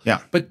incredible. Yeah.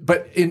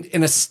 But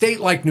in a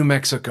state like New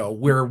Mexico,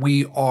 where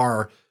we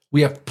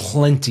have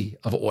plenty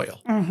of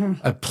oil,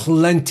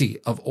 plenty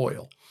of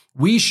oil.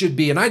 We should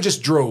be, and I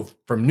just drove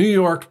from New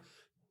York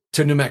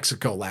to New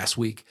Mexico last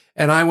week,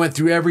 and I went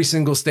through every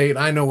single state.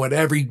 I know what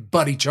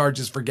everybody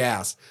charges for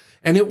gas.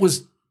 And it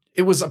was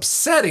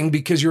upsetting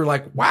because you're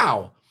like,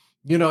 wow,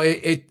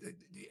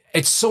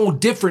 it's so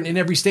different in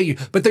every state.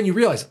 But then you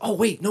realize, oh,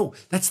 wait, no,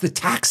 that's the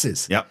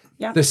taxes. Yep.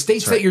 Yeah. The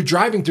states that you're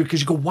driving through,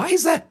 because you go, why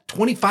is that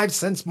 25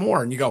 cents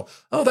more? And you go,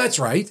 oh, that's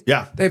right.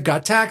 Yeah. They've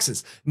got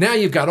taxes. Now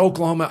you've got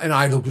Oklahoma. And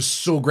I was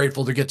so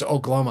grateful to get to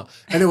Oklahoma.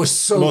 And it was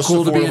so most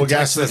cool to be in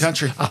gas Texas. in the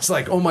country. I was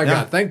like, oh my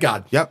God, thank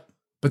God. Yep.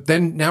 But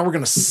then now we're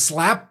going to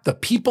slap the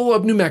people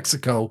of New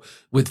Mexico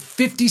with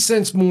 50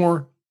 cents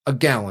more a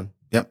gallon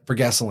for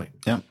gasoline.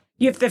 Yep.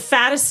 You have the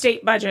fattest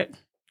state budget,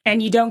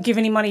 and you don't give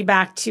any money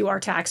back to our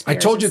taxpayers. I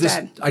told you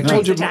instead.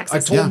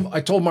 this.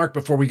 I told Mark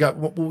before we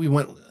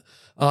went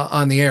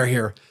on the air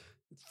here.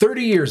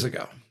 30 years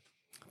ago,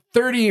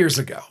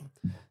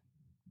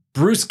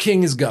 Bruce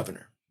King is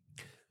governor.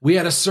 We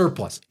had a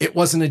surplus. It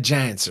wasn't a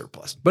giant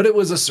surplus, but it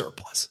was a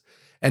surplus.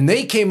 And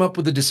they came up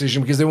with a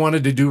decision because they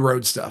wanted to do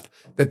road stuff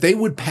that they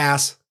would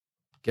pass,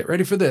 get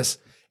ready for this,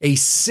 a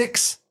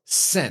 6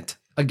 cent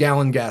a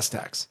gallon gas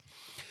tax.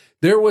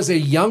 There was a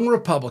young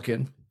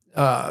Republican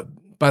by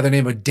the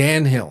name of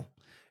Dan Hill,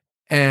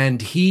 and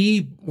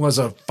he was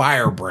a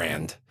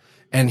firebrand,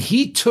 and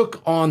he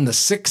took on the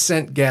 6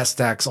 cent gas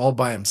tax all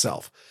by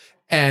himself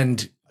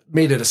and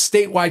made it a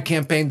statewide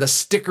campaign. The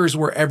stickers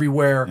were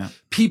everywhere. Yeah.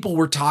 People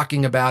were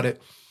talking about it.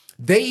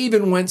 They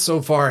even went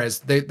so far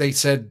as they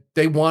said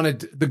they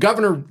wanted, the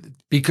governor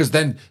because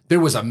then there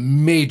was a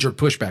major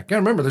pushback. Now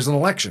remember, there's an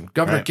election.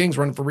 Governor Right. King's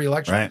running for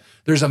re-election. Right.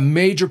 There's a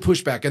major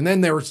pushback. And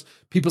then there was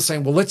people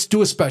saying, well, let's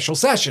do a special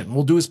session.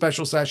 We'll do a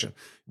special session.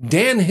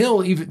 Dan Hill,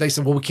 they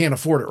said, well, we can't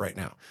afford it right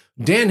now.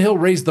 Dan Hill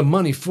raised the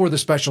money for the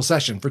special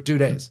session for 2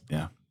 days.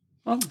 Yeah.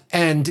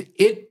 And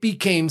it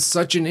became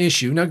such an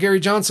issue. Now, Gary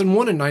Johnson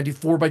won in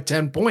 94 by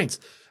 10 points.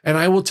 And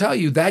I will tell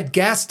you that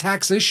gas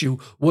tax issue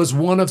was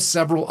one of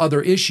several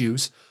other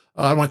issues.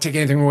 I don't want to take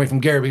anything away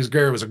from Gary because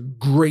Gary was a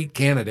great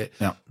candidate.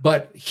 Yeah.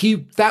 But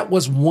that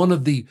was one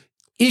of the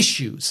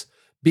issues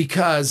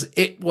because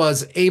it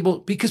was it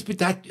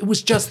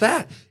was just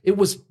that. It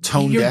was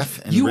Tone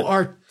deaf. You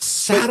are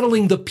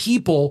saddling the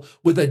people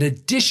with an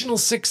additional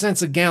 6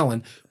 cents a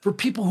gallon for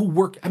people who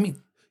work. I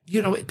mean,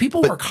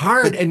 people work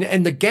hard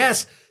and the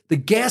gas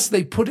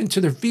they put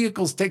into their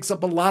vehicles takes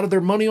up a lot of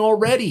their money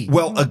already.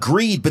 Well,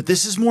 agreed, but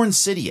this is more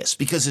insidious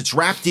because it's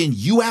wrapped in,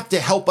 you have to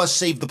help us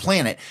save the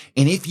planet.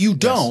 And if you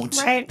don't,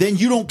 then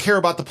you don't care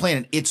about the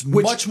planet. It's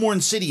much more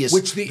insidious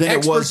than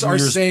it was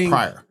years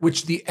prior.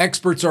 Which the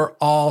experts are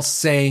all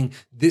saying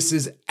this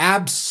is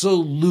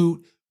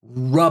absolute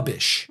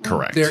rubbish.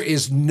 Correct. There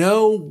is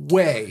no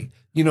way.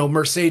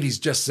 Mercedes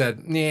just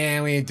said,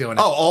 "Nah, we ain't doing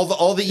it." Oh,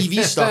 all the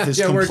EV stuff is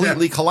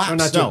completely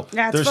collapsed. No,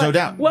 there's no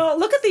doubt. Well,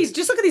 look at these.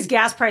 Just look at these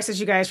gas prices,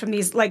 you guys, from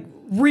these like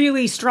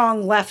really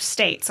strong left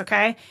states.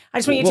 Okay, I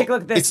just want you to take a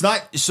look at this. It's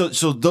not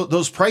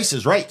those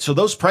prices, right? So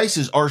those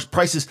prices are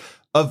prices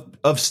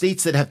of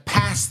states that have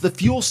passed the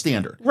fuel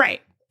standard, right?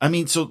 I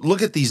mean, so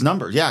look at these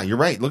numbers. Yeah, you're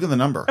right. Look at the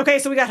number. Okay,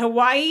 so we got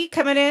Hawaii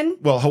coming in.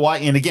 Well,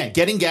 Hawaii, and again,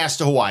 getting gas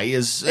to Hawaii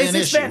is an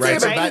issue,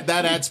 right? So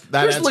that adds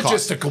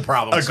logistical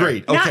problems.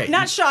 Agreed. Okay.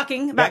 Not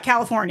shocking about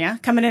California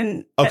coming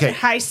in at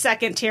high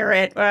second tier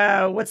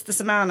at what's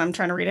this amount? I'm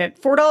trying to read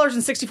it.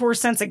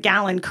 $4.64 a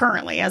gallon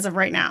currently as of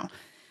right now.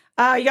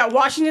 You got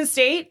Washington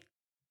State.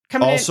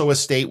 Also a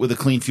state with a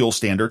clean fuel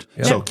standard.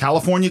 Yep. So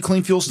California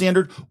clean fuel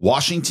standard,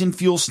 Washington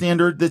fuel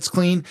standard that's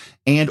clean,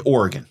 and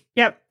Oregon.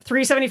 Yep.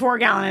 $3.74 a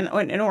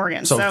gallon in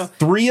Oregon. So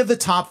 3 of the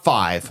top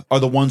 5 are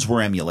the ones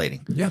we're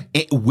emulating. Yeah.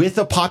 With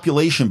a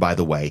population, by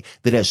the way,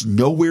 that has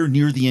nowhere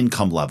near the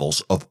income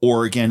levels of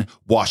Oregon,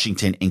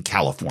 Washington, and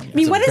California. I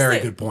mean, That's a very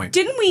good point.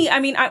 Didn't we? I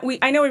mean,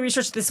 I know we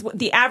researched this.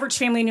 The average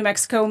family in New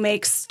Mexico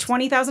makes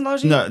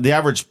 $20,000 a year. No, the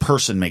average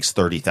person makes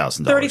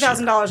 $30,000.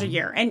 $30,000 a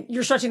year, and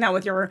you're stretching that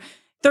with your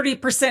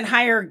 30%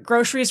 higher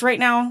groceries right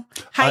now,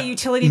 high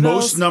utility bills.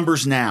 Most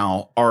numbers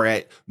now are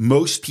at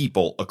most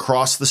people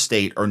across the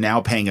state are now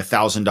paying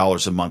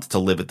 $1,000 a month to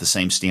live at the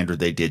same standard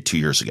they did 2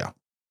 years ago.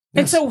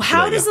 And so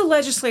how does the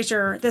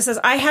legislature that says,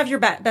 I have your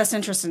best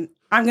interest in,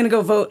 I'm going to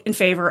go vote in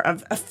favor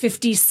of a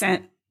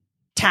 50-cent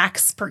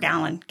tax per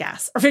gallon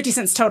gas or 50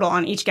 cents total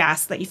on each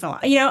gas that you fill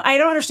out. I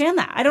don't understand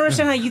that. I don't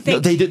understand how you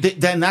think.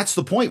 Then that's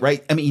the point,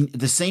 right? I mean,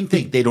 the same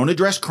thing. They don't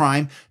address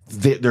crime.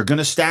 They're going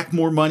to stack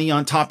more money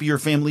on top of your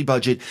family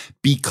budget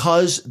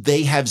because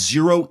they have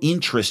zero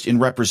interest in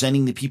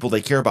representing the people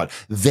they care about.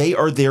 They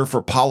are there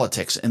for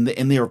politics and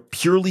they are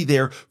purely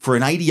there for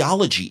an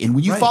ideology. And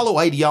when you follow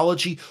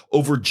ideology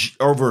over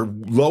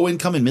low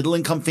income and middle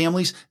income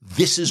families,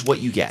 this is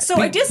what you get. So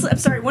I'm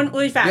sorry, one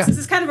really fast. Yeah. This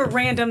is kind of a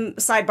random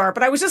sidebar,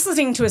 but I was just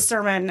listening to a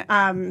sermon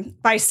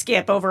by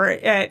Skip over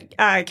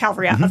at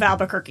Calvary of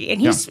Albuquerque.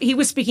 And he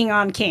was speaking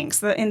on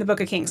Kings, in the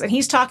book of Kings. And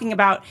he's talking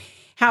about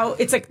how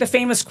it's like the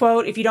famous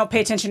quote, if you don't pay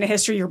attention to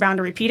history, you're bound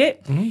to repeat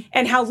it. Mm-hmm.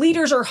 And how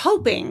leaders are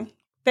hoping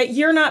that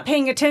you're not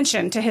paying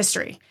attention to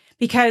history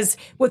because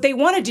what they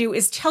want to do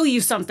is tell you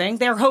something.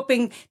 They're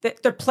hoping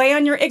that they play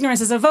on your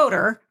ignorance as a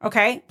voter,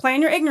 okay? Play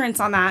on your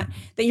ignorance on that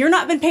you're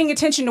not been paying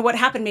attention to what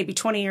happened maybe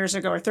 20 years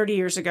ago or 30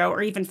 years ago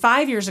or even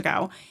 5 years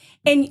ago.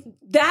 And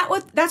that's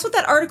what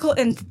that article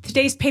in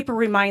today's paper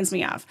reminds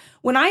me of.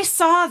 When I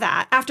saw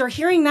that, after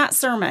hearing that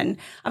sermon,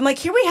 I'm like,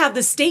 here we have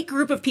the state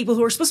group of people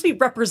who are supposed to be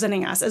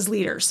representing us as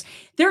leaders.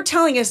 They're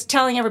telling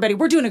everybody,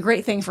 we're doing a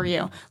great thing for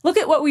you. Look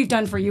at what we've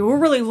done for you. We're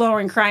really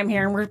lowering crime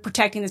here and we're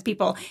protecting these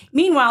people.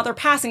 Meanwhile, they're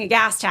passing a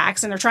gas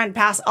tax and they're trying to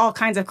pass all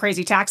kinds of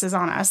crazy taxes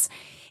on us.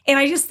 And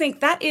I just think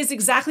that is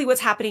exactly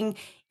what's happening.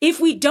 If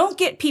we don't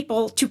get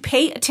people to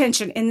pay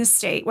attention in this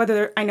state,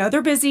 I know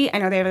they're busy, I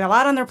know they have a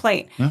lot on their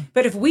plate,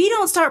 but if we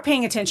don't start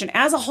paying attention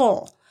as a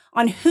whole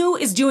on who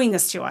is doing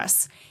this to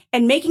us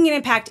and making an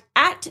impact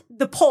at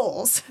the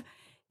polls,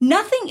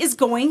 nothing is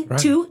going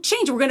to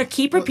change. We're going to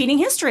keep repeating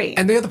history.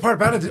 And the other part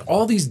about it,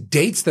 all these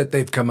dates that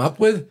they've come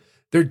up with,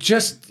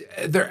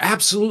 they're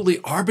absolutely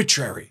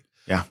arbitrary.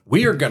 Yeah.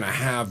 We are going to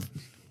have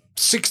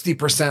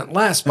 60%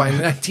 less by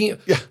 19.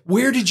 Yeah.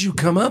 Where did you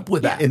come up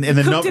with that? And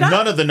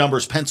none of the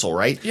numbers pencil,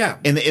 right? Yeah.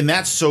 And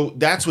that's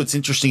what's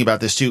interesting about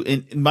this too.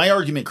 And my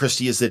argument,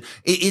 Christy, is that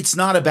it's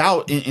not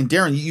about, and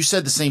Darren, you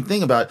said the same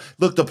thing about,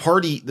 look, the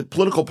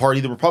political party,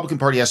 the Republican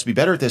Party has to be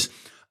better at this.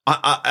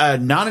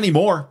 Not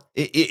anymore.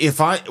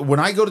 When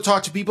I go to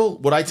talk to people,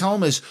 what I tell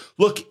them is,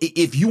 look,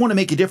 if you want to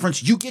make a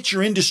difference, you get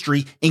your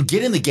industry and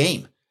get in the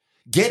game.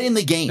 Get in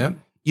the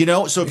game.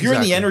 Yep. So if you're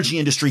in the energy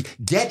industry,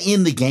 get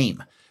in the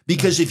game.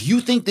 Because if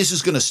you think this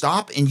is going to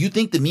stop and you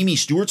think the Mimi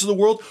Stewarts of the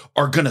world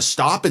are going to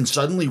stop and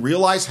suddenly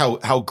realize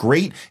how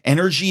great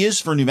energy is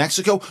for New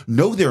Mexico,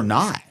 no, they're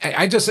not.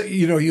 I just,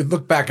 you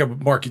look back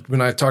at Mark,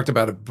 when I talked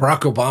about it,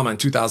 Barack Obama in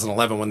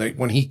 2011,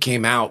 when he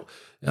came out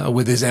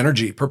with his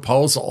energy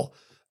proposal,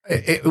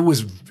 it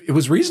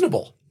was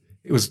reasonable.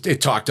 It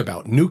talked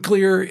about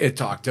nuclear. It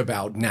talked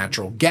about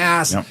natural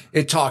gas. Yep.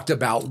 It talked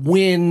about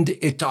wind.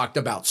 It talked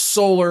about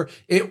solar.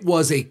 It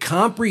was a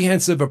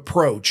comprehensive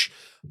approach,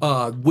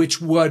 which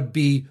would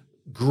be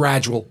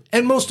gradual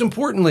and, most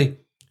importantly,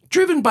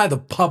 driven by the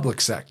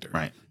public sector,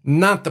 right?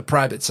 Not the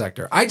private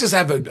sector. I just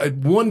have a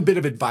one bit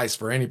of advice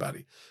for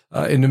anybody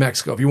in New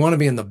Mexico. If you want to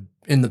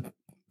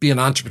be an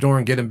entrepreneur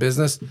and get in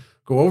business,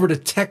 go over to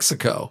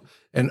Texaco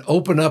and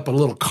open up a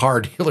little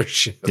car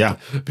dealership. Yeah.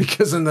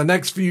 Because in the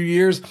next few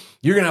years,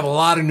 you're going to have a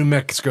lot of New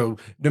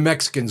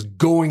Mexicans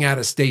going out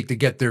of state to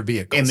get their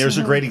vehicles. And there's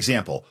a great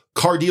example.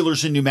 Car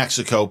dealers in New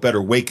Mexico better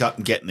wake up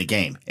and get in the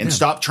game and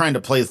stop trying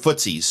to play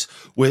footsies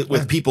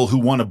with people who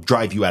want to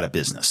drive you out of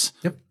business.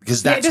 Yep.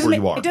 Because that's where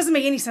you are. It doesn't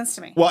make any sense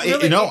to me. Well,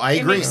 really, I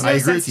agree. Makes no I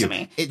agree sense with you.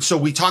 to me. So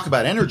we talk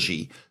about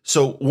energy.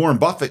 So Warren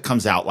Buffett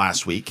comes out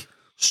last week,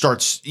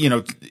 starts,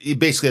 it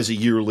basically has a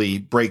yearly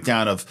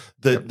breakdown of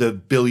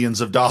the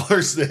billions of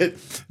dollars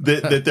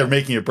that they're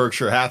making at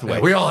Berkshire Hathaway. Yeah,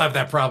 we all have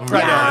that problem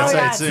right now.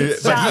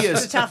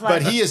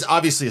 But he is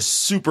obviously a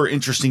super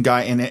interesting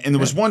guy. And there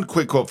was one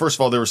quick quote. First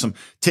of all, there were some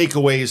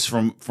takeaways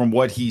from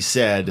what he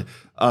said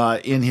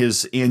in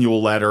his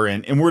annual letter.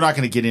 And we're not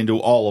going to get into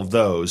all of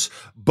those.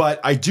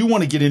 But I do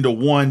want to get into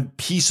one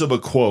piece of a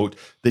quote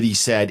that he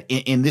said,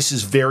 and this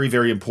is very,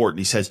 very important.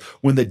 He says,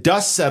 when the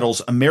dust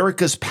settles,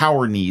 America's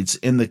power needs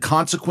and the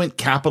consequent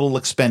capital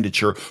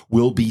expenditure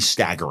will be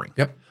staggering.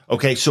 Yep.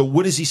 Okay, so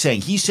what is he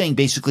saying? He's saying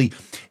basically,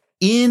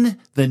 in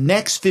the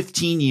next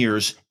 15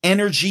 years,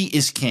 energy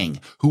is king.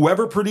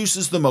 Whoever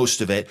produces the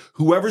most of it,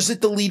 whoever's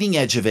at the leading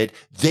edge of it,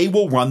 they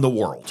will run the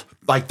world.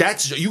 Like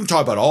you can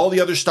talk about all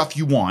the other stuff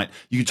you want.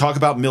 You can talk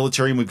about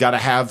military, and we've got to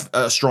have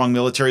a strong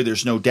military.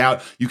 There's no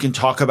doubt. You can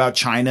talk about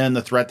China and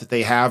the threat that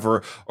they have,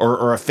 or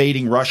a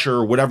fading Russia,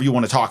 or whatever you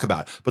want to talk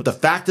about. But the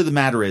fact of the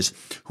matter is,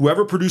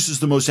 whoever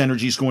produces the most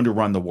energy is going to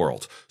run the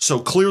world. So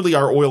clearly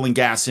our oil and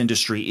gas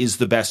industry is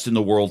the best in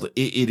the world.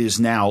 It is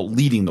now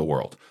leading the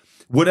world.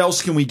 What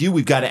else can we do?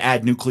 We've got to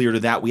add nuclear to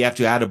that. We have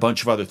to add a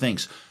bunch of other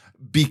things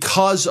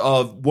because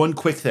of one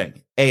quick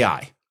thing,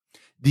 AI.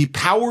 The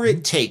power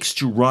it takes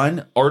to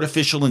run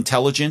artificial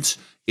intelligence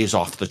is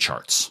off the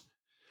charts.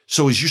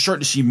 So as you're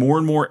starting to see more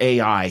and more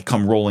AI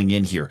come rolling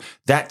in here,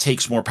 that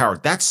takes more power.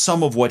 That's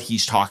some of what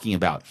he's talking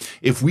about.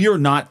 If we are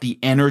not the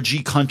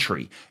energy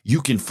country, you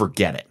can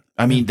forget it.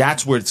 I mean,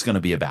 that's what it's going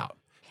to be about.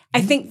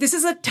 I think this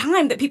is a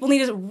time that people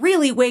need to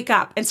really wake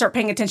up and start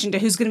paying attention to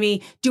who's going to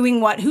be doing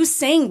what, who's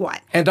saying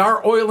what. And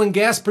our oil and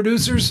gas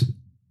producers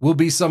will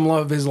be some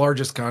of his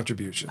largest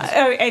contributions.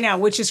 I know,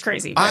 which is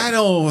crazy. But. I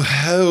don't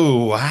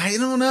know.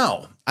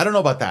 I don't know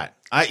about that.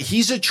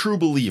 He's a true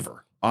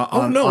believer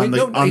on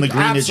the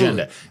green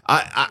agenda.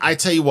 I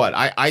tell you what,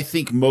 I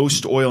think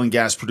most oil and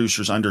gas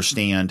producers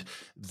understand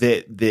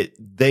that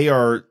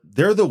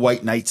they're the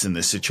white knights in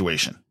this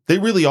situation. They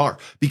really are.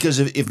 Because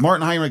if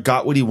Martin Heinrich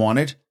got what he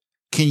wanted,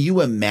 can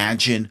you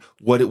imagine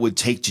what it would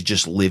take to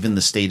just live in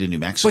the state of New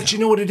Mexico? But you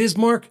know what it is,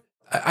 Mark?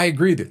 I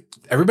agree that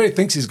everybody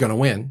thinks he's going to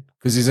win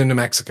because he's in New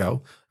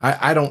Mexico.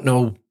 I don't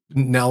know,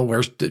 Nell,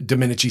 where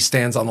Domenici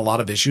stands on a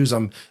lot of issues.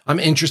 I'm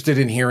interested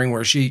in hearing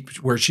where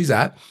she's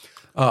at.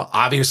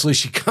 Obviously,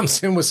 she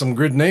comes in with some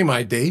good name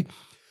ID.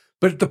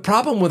 But the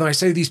problem when I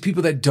say these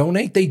people that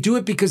donate, they do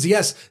it because,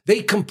 yes,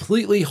 they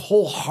completely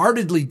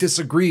wholeheartedly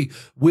disagree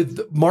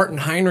with Martin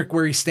Heinrich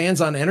where he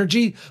stands on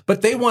energy,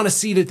 but they want a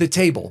seat at the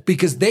table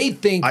because they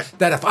think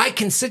that if I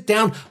can sit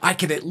down, I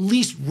can at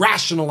least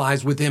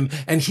rationalize with him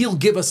and he'll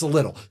give us a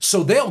little.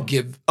 So they'll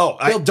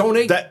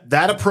donate.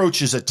 That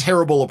approach is a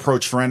terrible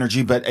approach for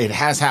energy, but it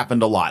has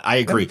happened a lot. I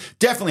agree. Yep.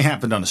 Definitely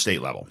happened on the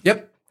state level.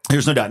 Yep.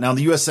 There's no doubt. Now,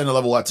 the U.S. Senate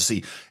level, we'll have to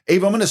see.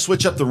 Abe, I'm going to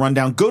switch up the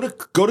rundown. Go to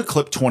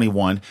clip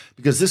 21,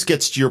 because this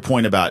gets to your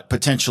point about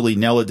potentially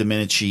Nella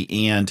Domenici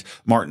and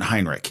Martin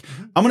Heinrich.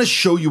 Mm-hmm. I'm going to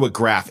show you a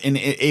graph. And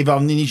Abe, I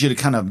need you to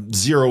kind of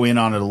zero in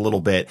on it a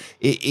little bit.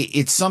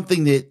 It's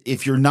something that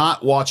if you're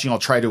not watching, I'll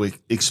try to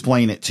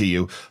explain it to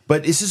you.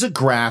 But this is a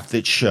graph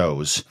that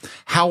shows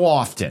how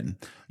often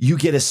you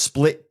get a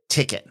split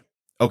ticket.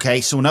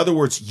 Okay. So in other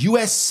words,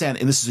 U.S. Senate,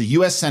 and this is a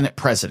U.S. Senate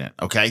president.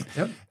 Okay.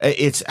 Yep.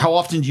 It's how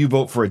often do you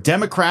vote for a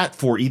Democrat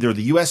for either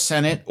the U.S.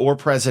 Senate or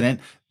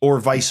president or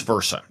vice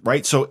versa.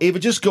 Right. So Ava,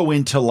 just go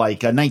into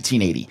like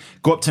 1980,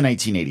 go up to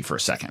 1980 for a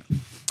second.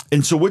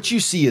 And so what you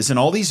see is in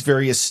all these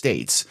various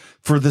states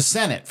for the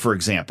Senate, for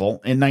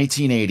example, in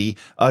 1980,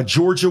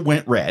 Georgia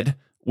went red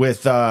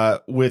with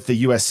the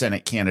U.S.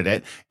 Senate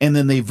candidate. And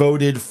then they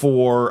voted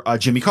for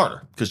Jimmy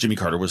Carter, because Jimmy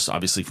Carter was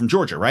obviously from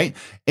Georgia, right?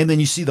 And then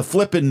you see the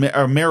flip in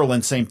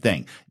Maryland, same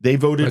thing. They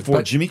voted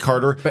for Jimmy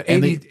Carter. But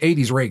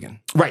 80's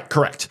Reagan. Right,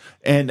 correct.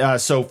 And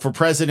so for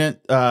president,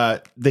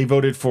 they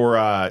voted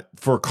for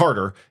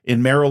Carter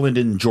in Maryland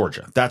and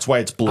Georgia. That's why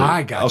it's blue.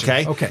 I got you.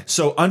 Okay. Okay.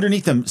 So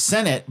underneath them,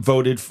 Senate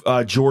voted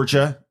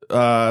Georgia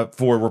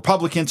for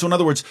Republicans. So in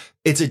other words,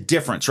 it's a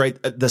difference, right?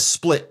 The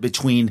split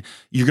between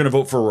you're going to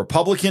vote for a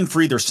Republican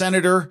for either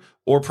senator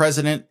or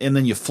president, and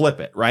then you flip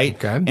it, right?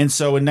 Okay. And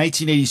so in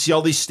 1980, you see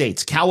all these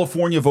states.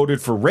 California voted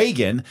for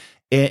Reagan,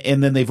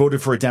 and then they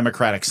voted for a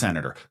Democratic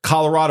senator.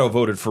 Colorado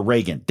voted for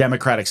Reagan,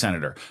 Democratic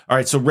senator. All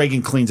right, so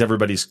Reagan cleans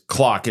everybody's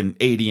clock in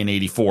 80 and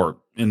 84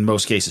 in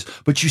most cases.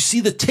 But you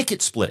see the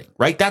ticket splitting,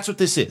 right? That's what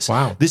this is.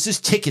 Wow. This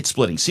is ticket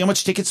splitting. See how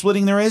much ticket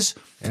splitting there is?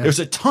 Yeah. There's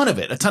a ton of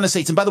it, a ton of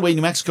states. And by the way,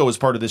 New Mexico is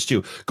part of this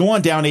too. Go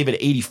on down, Ava,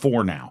 to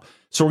 84 now.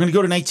 So we're going to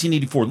go to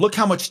 1984. Look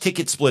how much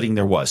ticket splitting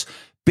there was.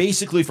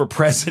 Basically, for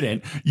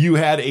president, you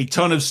had a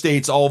ton of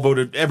states all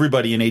voted.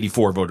 Everybody in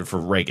 84 voted for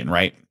Reagan,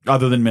 right?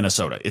 Other than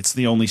Minnesota. It's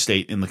the only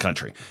state in the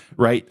country,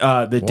 right?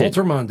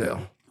 Walter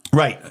Mondale.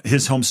 Right,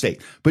 his home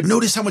state. But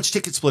notice how much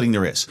ticket splitting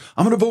there is.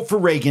 I'm going to vote for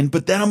Reagan,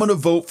 but then I'm going to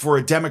vote for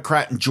a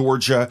Democrat in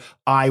Georgia,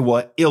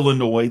 Iowa,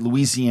 Illinois,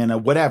 Louisiana,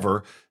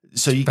 whatever.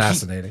 So you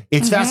fascinating.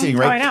 It's fascinating,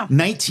 right? Oh, I know.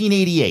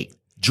 1988.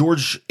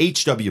 George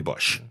H.W.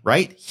 Bush,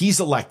 right?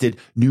 He's elected.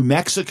 New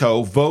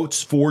Mexico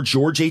votes for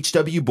George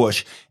H.W.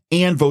 Bush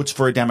and votes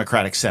for a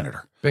Democratic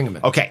senator.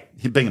 Bingaman. Okay,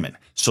 Bingaman.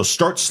 So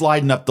start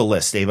sliding up the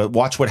list, Ava.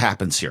 Watch what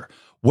happens here.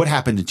 What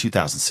happened in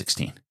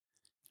 2016?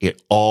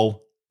 It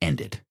all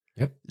ended.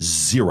 Yep.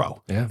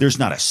 Zero. Yeah. There's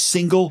not a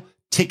single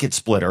ticket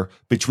splitter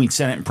between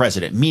Senate and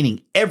president,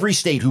 meaning every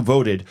state who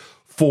voted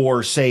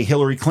for, say,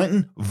 Hillary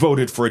Clinton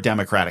voted for a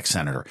Democratic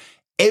senator.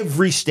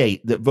 Every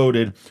state that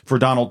voted for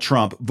Donald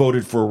Trump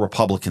voted for a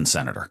Republican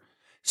senator.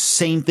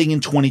 Same thing in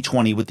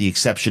 2020, with the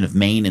exception of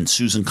Maine and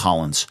Susan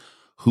Collins,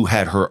 who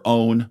had her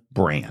own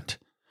brand.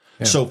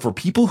 Yeah. So for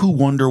people who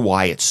wonder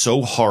why it's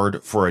so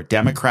hard for a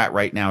Democrat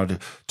right now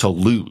to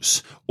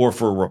lose, or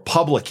for a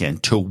Republican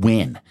to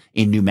win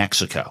in New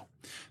Mexico,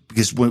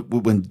 because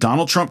when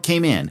Donald Trump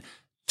came in,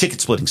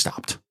 ticket splitting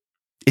stopped.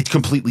 It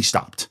completely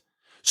stopped.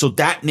 So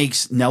that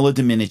makes Nella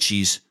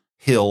Domenici's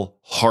hill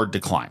hard to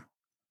climb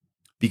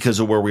because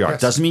of where we are.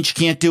 Yes. Doesn't mean she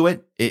can't do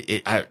it.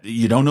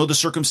 You don't know the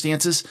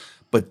circumstances,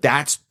 but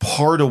that's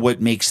part of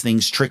what makes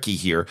things tricky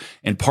here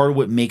and part of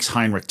what makes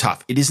Heinrich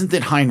tough. It isn't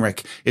that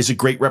Heinrich is a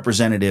great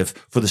representative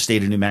for the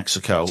state of New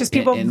Mexico. Just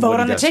people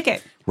vote on the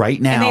ticket. Right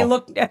now. And they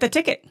look at the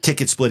ticket.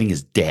 Ticket splitting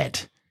is dead.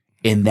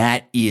 And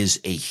that is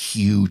a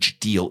huge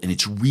deal. And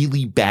it's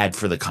really bad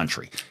for the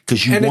country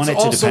because you want it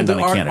to depend on a candidate. And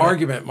it's also the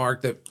argument,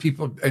 Mark, that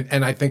people,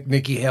 and I think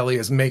Nikki Haley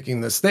is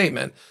making this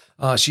statement.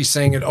 She's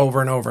saying it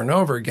over and over and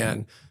over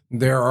again.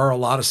 There are a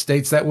lot of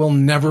states that will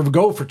never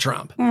go for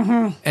Trump.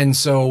 Mm-hmm. And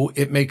so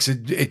it makes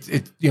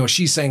it,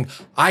 she's saying,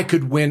 I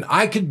could win.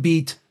 I could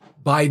beat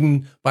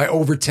Biden by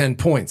over 10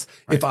 points.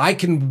 Right. If I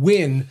can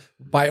win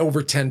by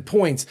over 10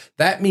 points,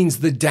 that means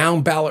the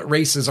down ballot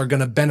races are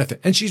going to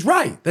benefit. And she's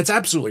right. That's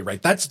absolutely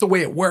right. That's the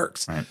way it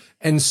works. Right.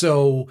 And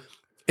so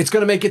it's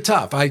going to make it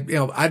tough. I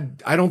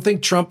don't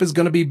think Trump is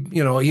going to be,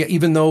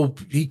 even though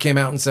he came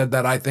out and said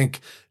that I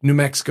think New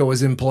Mexico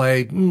is in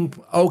play.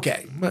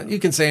 Okay. You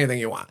can say anything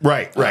you want.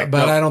 Right. But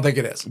I don't think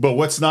it is. But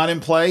what's not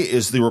in play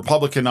is the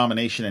Republican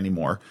nomination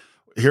anymore.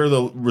 Here are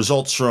the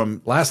results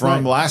from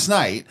last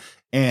night.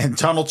 And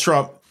Donald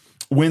Trump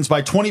wins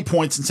by 20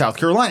 points in South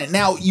Carolina.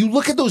 Now, you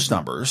look at those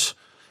numbers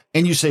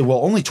and you say, well,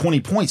 only 20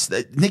 points.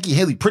 Nikki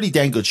Haley, pretty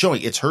dang good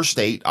showing. It's her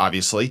state,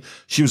 obviously.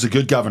 She was a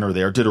good governor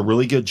there, did a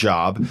really good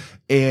job.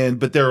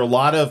 But there are a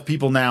lot of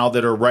people now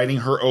that are writing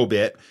her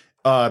obit.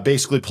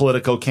 Basically,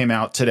 Politico came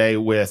out today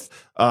with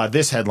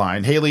this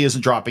headline: Haley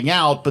isn't dropping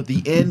out, but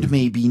the end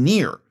may be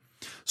near.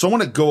 So I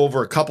want to go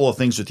over a couple of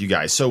things with you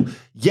guys. So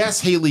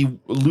yes, Haley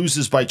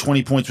loses by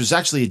 20 points, which was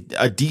actually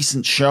a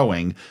decent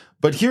showing.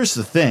 But here's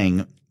the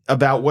thing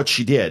about what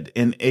she did.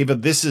 And Ava,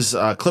 this is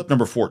clip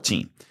number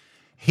 14.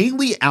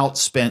 Haley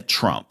outspent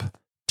Trump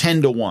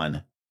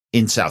 10-1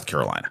 in South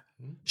Carolina.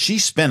 She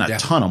spent a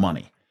ton of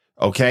money.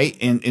 Okay.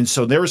 And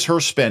so there's her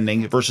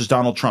spending versus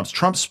Donald Trump's.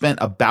 Trump spent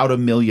about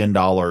 $1 million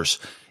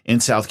in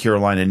South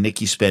Carolina.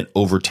 Nikki spent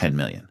over $10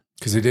 million.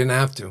 Because he didn't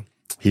have to.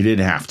 He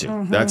didn't have to.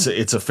 Mm-hmm.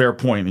 It's a fair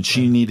point. And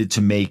she needed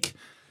to make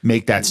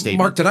that statement.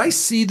 Mark, did I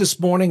see this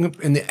morning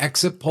in the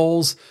exit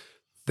polls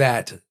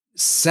that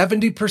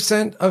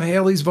 70% of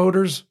Haley's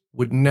voters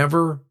would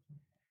never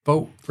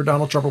vote for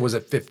Donald Trump, or was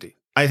it 50?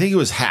 I think it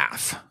was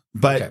half.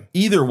 But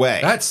either way,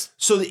 that's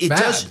so it bad.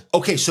 Does.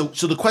 Okay, so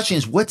the question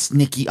is, what's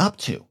Nikki up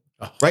to?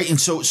 Right? And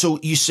so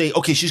you say,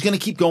 okay, she's going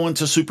to keep going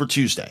to Super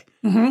Tuesday.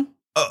 Mm-hmm.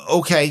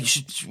 Okay,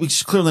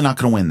 she's clearly not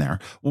going to win there.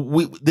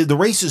 The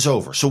race is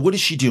over. So what is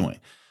she doing?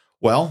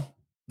 Well,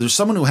 there's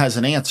someone who has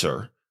an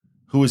answer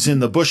who was in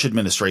the Bush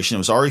administration. It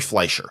was Ari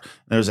Fleischer.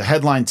 There's a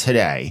headline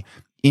today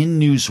in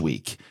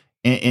Newsweek.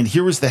 And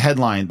here was the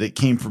headline that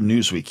came from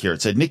Newsweek here.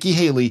 It said, Nikki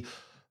Haley,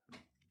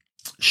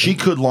 she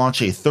could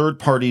launch a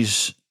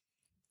third-party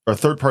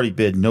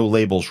bid, no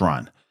labels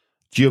run.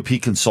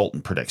 GOP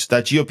consultant predicts.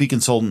 That GOP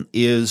consultant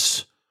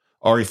is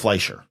Ari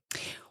Fleischer.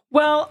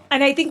 Well,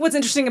 and I think what's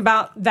interesting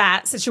about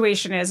that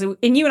situation is, and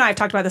you and I have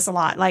talked about this a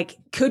lot, like,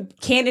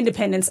 can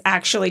independents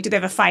actually, do they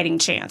have a fighting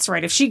chance,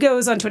 right? If she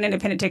goes onto an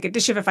independent ticket,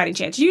 does she have a fighting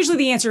chance? Usually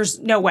the answer is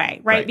no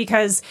way, right?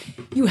 Because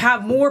you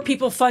have more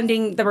people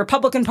funding the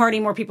Republican Party,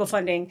 more people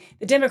funding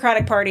the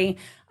Democratic Party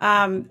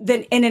than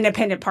an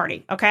independent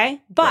party,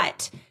 okay?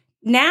 But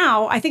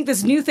now I think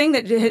this new thing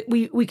that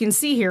we can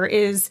see here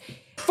is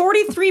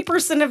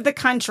 43% of the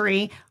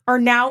country are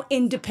now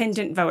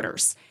independent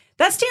voters.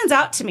 That stands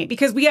out to me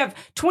because we have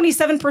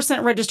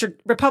 27% registered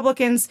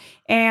Republicans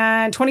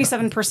and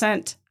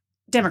 27%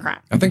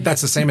 Democrat. I think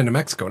that's the same in New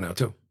Mexico now,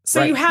 too.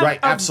 So you have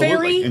a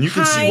very and you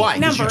can see why,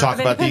 because you talk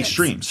about the independents.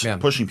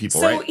 extremes pushing people,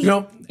 So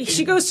right?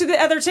 she goes to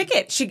the other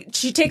ticket.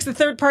 She takes the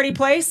third party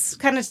place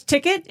kind of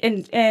ticket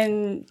and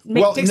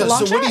takes a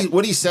long shot.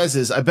 What he says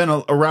is, I've been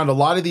around a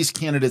lot of these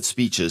candidate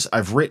speeches.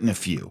 I've written a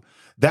few.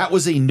 That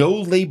was a no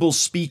label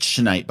speech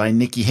tonight by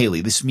Nikki Haley.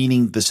 This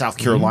meaning the South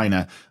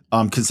Carolina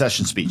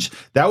concession speech.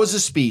 That was a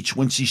speech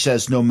when she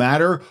says, no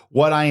matter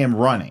what I am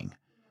running,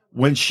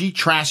 when she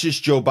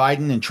trashes Joe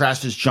Biden and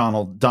trashes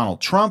Donald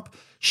Trump,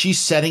 she's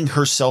setting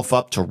herself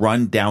up to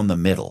run down the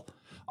middle.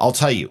 I'll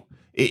tell you,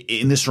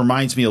 and this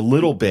reminds me a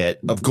little bit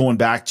of going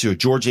back to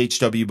George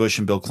H.W. Bush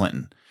and Bill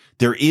Clinton.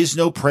 There is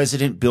no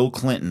President Bill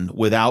Clinton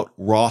without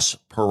Ross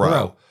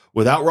Perot.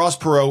 Without Ross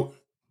Perot,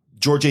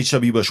 George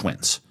H.W. Bush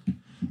wins.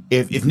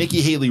 If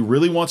Nikki Haley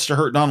really wants to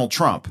hurt Donald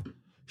Trump,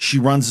 she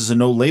runs as a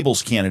no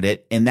labels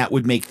candidate, and that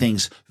would make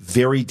things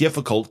very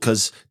difficult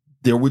because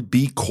there would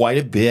be quite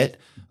a bit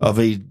of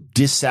a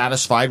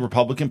dissatisfied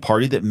Republican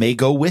Party that may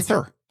go with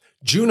her.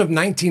 June of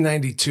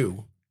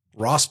 1992,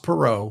 Ross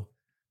Perot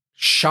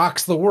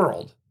shocks the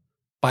world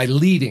by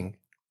leading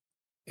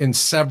in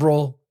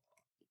several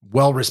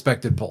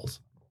well-respected polls.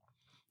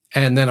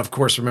 And then, of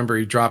course, remember,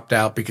 he dropped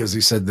out because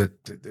he said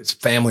that his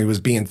family was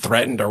being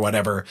threatened or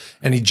whatever,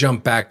 and he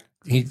jumped back.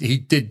 He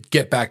did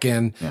get back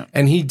in,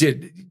 and he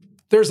did.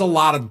 There's a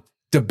lot of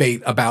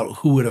debate about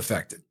who it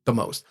affected the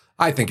most.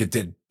 I think it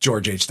did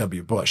George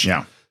H.W. Bush.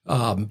 Yeah.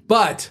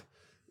 But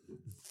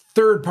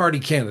third party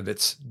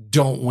candidates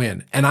don't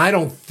win. And I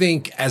don't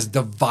think, as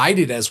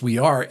divided as we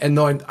are, and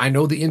though I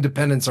know the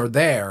independents are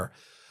there,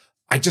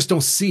 I just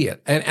don't see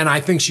it. And I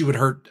think she would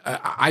hurt.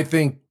 I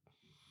think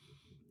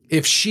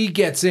if she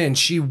gets in,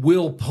 she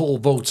will pull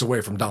votes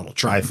away from Donald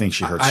Trump. I think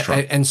she hurts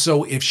Trump. And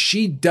so if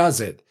she does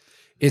it,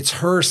 it's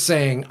her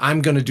saying,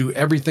 I'm going to do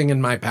everything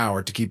in my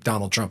power to keep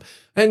Donald Trump.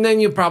 And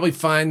then you'll probably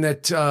find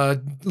that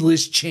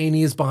Liz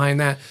Cheney is behind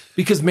that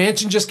because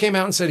Manchin just came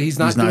out and said he's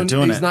not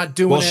doing it.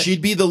 Well,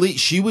 she'd be the lead.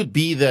 She would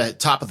be the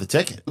top of the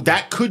ticket.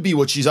 That could be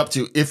what she's up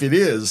to. If it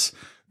is,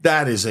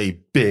 that is a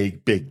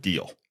big, big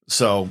deal.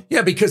 So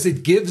yeah, because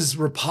it gives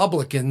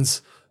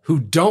Republicans who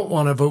don't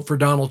want to vote for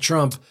Donald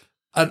Trump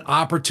an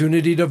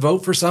opportunity to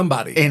vote for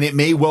somebody. And it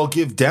may well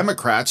give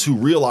Democrats who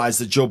realize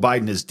that Joe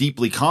Biden is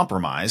deeply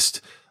compromised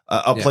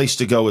a place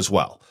to go as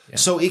well. Yeah.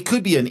 So it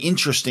could be an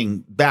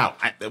interesting bout.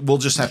 We'll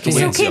just have to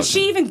wait. So can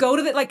she even go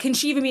to the, can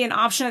she even be an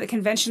option at the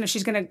convention if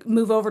she's going to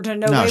move over to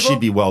no label? No,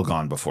 she'd be well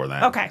gone before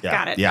that. Okay,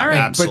 got it. Yeah, all right.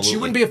 Absolutely. But she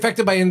wouldn't be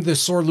affected by any of the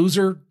sore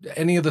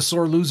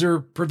loser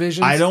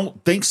provisions? I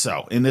don't think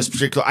so in this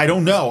particular. I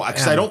don't know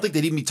because I don't think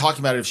they'd even be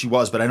talking about it if she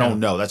was, but I don't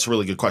know. That's a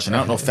really good question. I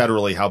don't know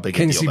federally how big a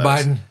deal that is. Can you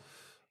see Biden?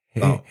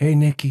 Hey,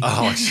 Nikki.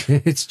 Oh,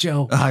 it's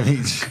Joe. I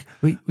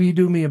mean, will you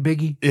do me a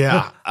biggie?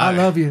 Yeah. I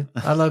love you.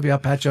 I'll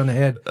pat you on the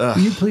head. Will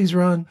you please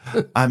run?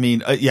 I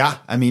mean,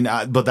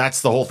 but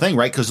that's the whole thing,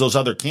 right? Because those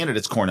other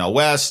candidates, Cornel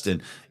West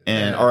and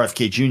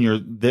RFK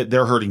Jr.,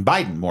 they're hurting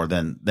Biden more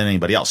than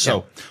anybody else. So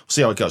we'll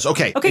see how it goes.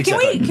 Okay. Okay.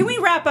 Can we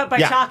wrap up by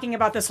talking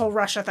about this whole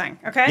Russia thing?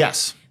 Okay.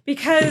 Yes.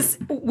 Because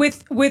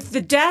with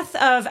the death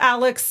of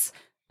Alex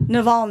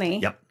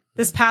Navalny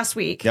this past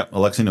week. Yep.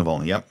 Alexei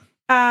Navalny.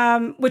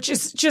 Yep. Which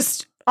is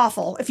just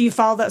awful if you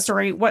follow that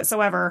story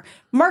whatsoever.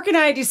 Mark and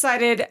I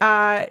decided,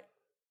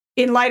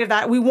 in light of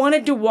that, we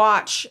wanted to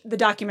watch the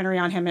documentary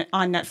on him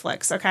on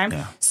Netflix. Okay.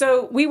 Yeah.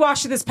 So we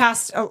watched it this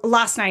past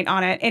last night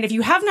on it. And if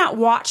you have not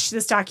watched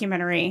this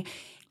documentary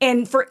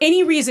and for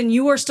any reason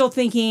you are still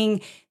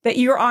thinking that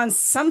you're on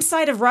some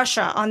side of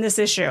Russia on this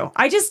issue,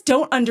 I just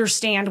don't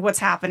understand what's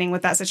happening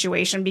with that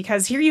situation,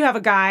 because here you have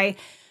a guy,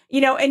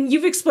 and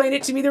you've explained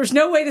it to me. There's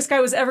no way this guy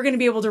was ever going to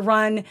be able to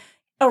run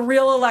a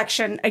real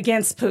election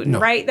against Putin,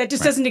 right? That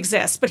just doesn't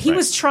exist. But he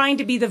was trying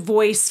to be the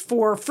voice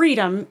for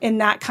freedom in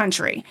that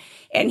country.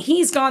 And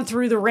he's gone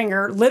through the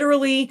ringer.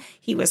 Literally,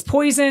 he was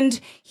poisoned.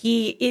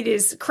 It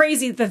is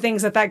crazy the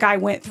things that guy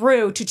went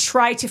through to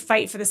try to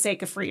fight for the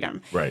sake of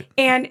freedom. Right.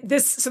 And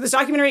this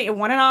documentary, it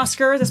won an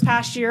Oscar this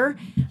past year.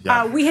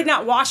 Yeah. We had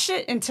not watched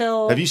it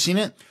until. Have you seen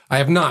it? I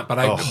have not,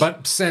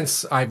 but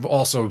since I've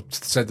also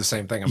said the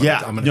same thing, I'm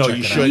going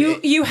to check it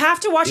out. You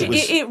have to watch it.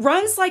 It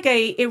runs like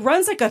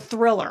a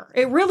thriller.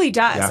 It really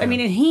does. Yeah. I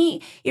mean,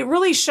 and it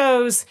really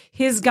shows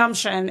his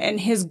gumption and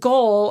his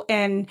goal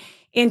in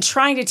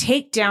trying to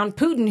take down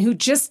Putin, who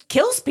just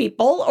kills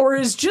people or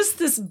is just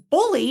this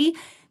bully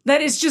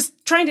that is just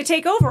trying to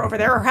take over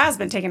there, or has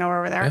been taking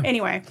over there. Yeah.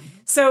 Anyway,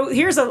 so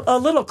here's a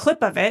little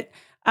clip of it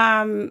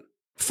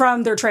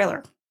from their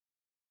trailer.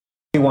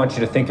 want you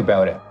to think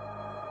about it.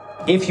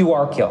 If you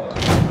are killed,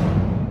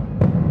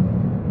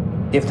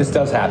 if this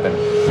does happen,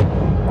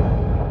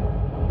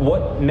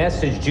 what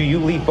message do you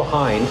leave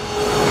behind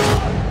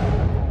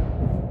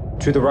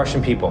to the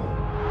Russian people?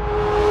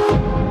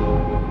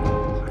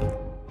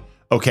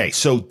 Okay,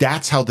 so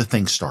that's how the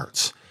thing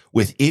starts.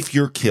 With if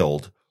you're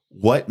killed,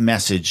 what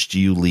message do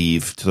you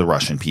leave to the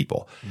Russian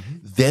people? Mm-hmm.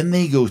 Then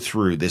they go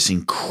through this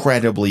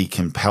incredibly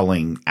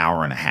compelling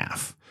hour and a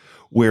half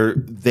where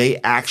they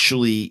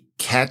actually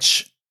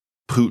catch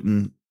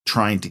Putin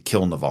trying to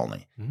kill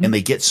Navalny, and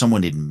they get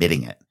someone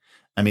admitting it.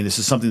 I mean, this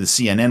is something that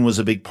CNN was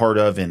a big part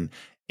of, and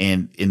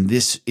in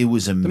this, it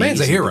was amazing the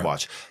man's a hero. to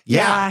watch.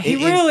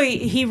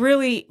 He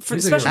really, for,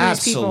 especially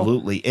these people.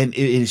 Absolutely. And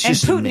it's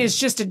just Putin is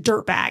just a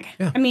dirtbag.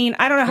 Yeah. I mean,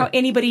 I don't know how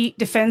anybody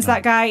defends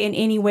that guy in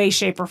any way,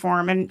 shape, or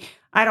form. And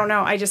I don't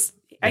know.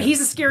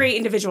 He's a scary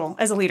individual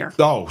as a leader.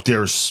 Oh,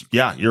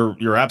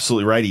 you're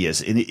absolutely right. He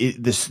is. And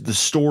the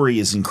story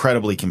is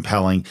incredibly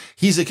compelling.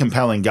 He's a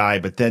compelling guy,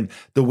 but then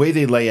the way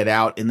they lay it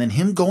out, and then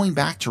him going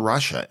back to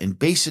Russia, and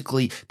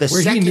basically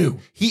he knew.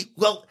 He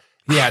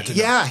had to.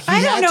 Yeah,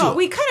 I don't know.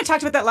 We kind of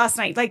talked about that last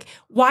night. Like,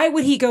 why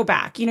would he go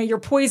back? You know, you're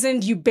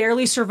poisoned. You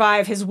barely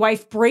survive. His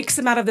wife breaks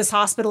him out of this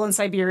hospital in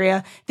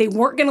Siberia. They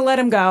weren't going to let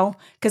him go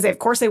because, of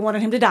course, they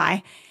wanted him to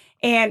die.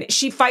 And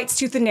she fights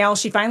tooth and nail.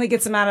 She finally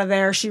gets him out of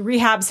there. She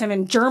rehabs him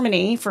in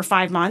Germany for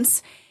 5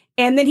 months.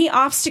 And then he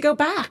opts to go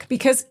back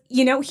because,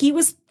 you know, he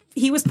was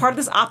part of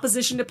this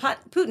opposition to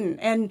Putin.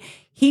 And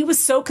he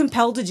was so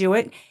compelled to do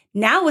it.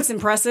 Now what's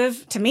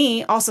impressive, to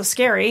me, also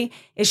scary,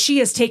 is she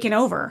has taken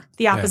over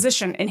the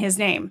opposition in his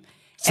name.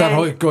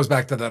 So it goes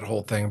back to that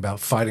whole thing about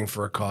fighting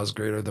for a cause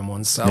greater than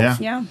oneself.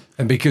 Yeah.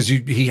 And because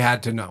he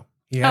had to know.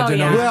 He had to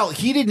know. Well,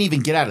 he didn't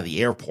even get out of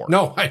the airport.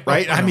 No.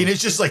 Right? I mean, it's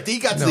just like he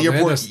got to the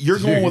airport. You're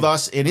going with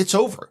us, and it's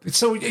over.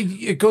 So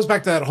it goes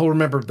back to that whole,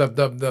 remember,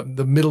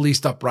 the Middle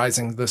East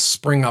uprising, the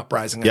Spring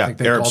uprising, I think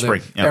they called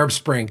it. Arab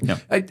Spring.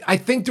 Yep. I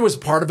think there was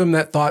part of him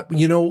that thought,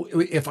 you know,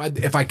 if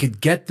I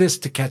could get this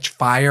to catch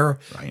fire,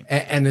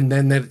 and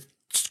then that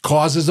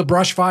causes a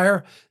brush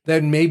fire,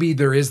 then maybe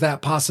there is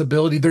that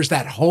possibility. There's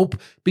that hope,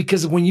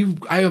 because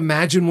I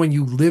imagine when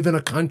you live in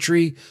a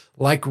country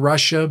like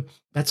Russia,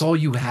 that's all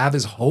you have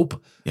is hope.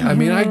 Yeah. I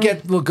mean,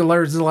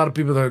 there's a lot of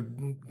people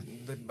that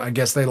I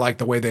guess they like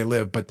the way they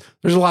live, but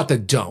there's a lot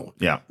that don't.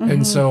 Yeah.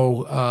 And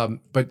so,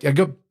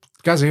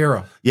 guy's a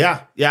hero.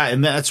 Yeah. Yeah.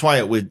 And that's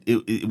why it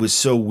was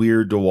so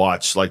weird to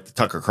watch, like the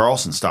Tucker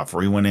Carlson stuff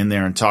where he went in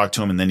there and talked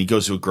to him, and then he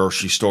goes to a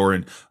grocery store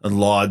and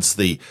lauds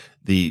the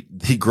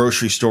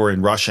grocery store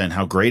in Russia and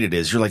how great it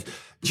is. You're like,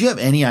 do you have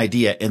any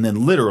idea? And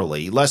then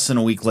literally less than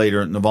a week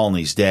later,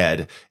 Navalny's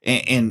dead.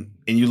 And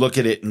you look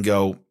at it and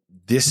go,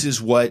 this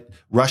is what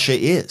Russia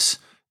is,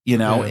 you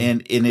know,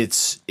 and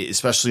it's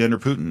especially under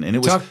Putin. And it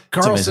was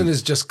Carlson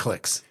is just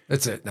clicks.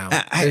 That's it now.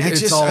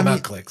 It's all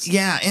about clicks.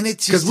 Yeah. And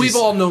it's because we've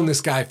all known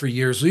this guy for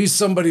years. He's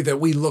somebody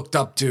that we looked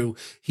up to.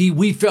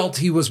 We felt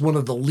he was one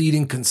of the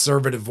leading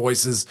conservative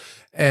voices.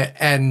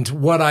 And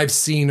what I've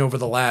seen over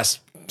the last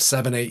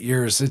 7-8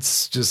 years,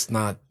 it's just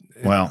not.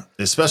 Well,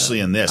 especially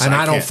in this. And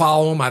I don't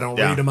follow him. I don't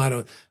read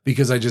him.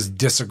 Because I just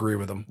disagree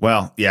with him.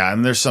 Well, yeah.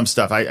 And there's some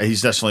stuff.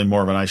 He's definitely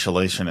more of an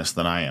isolationist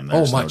than I am.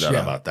 There's no doubt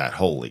about that.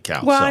 Holy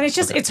cow. Well, and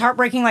it's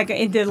heartbreaking. Like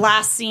in the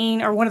last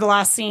scene, or one of the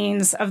last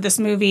scenes of this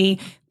movie,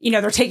 you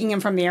know, they're taking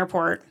him from the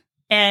airport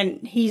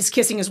and he's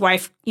kissing his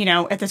wife, you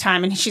know, at the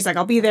time. And she's like,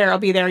 I'll be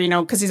there, you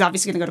know, because he's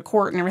obviously going to go to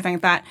court and everything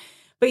like that.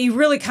 But you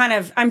really kind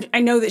of,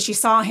 I know that she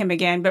saw him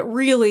again, but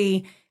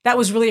really, that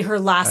was really her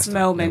last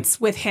moments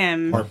with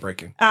him.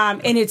 Heartbreaking.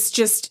 And it's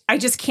just, I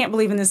just can't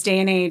believe in this day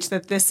and age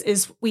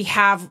that we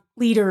have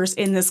leaders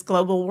in this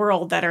global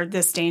world that are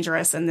this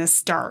dangerous and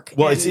this dark.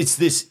 Well, it's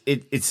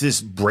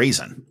this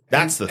brazen.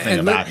 That's the thing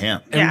about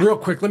him. And real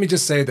quick, let me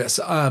just say this.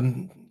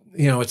 You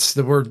know, it's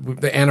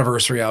the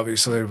anniversary,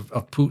 obviously,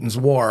 of Putin's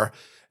war,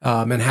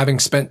 and having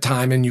spent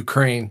time in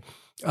Ukraine,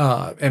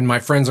 and my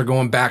friends are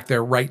going back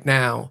there right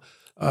now.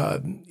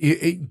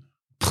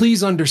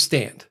 Please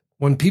understand,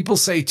 when people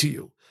say to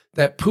you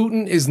that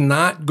Putin is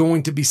not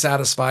going to be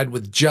satisfied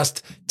with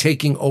just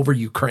taking over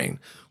Ukraine.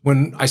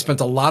 When I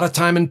spent a lot of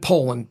time in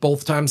Poland,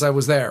 both times I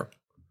was there,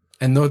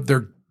 and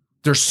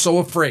they're so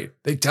afraid.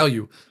 They tell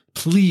you,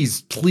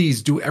 please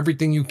do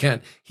everything you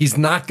can. He's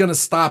not going to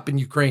stop in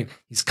Ukraine.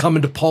 He's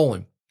coming to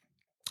Poland.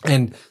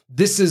 And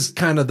this is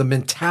kind of the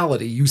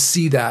mentality. You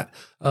see that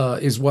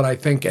is what I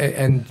think.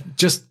 And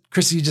just,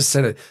 Chrissy, you just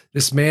said it.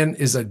 This man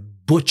is a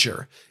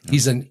butcher.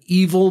 He's an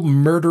evil,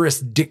 murderous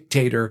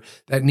dictator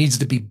that needs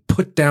to be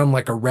put down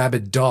like a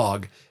rabid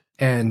dog.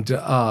 And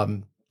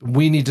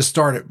we need to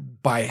start it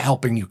by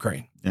helping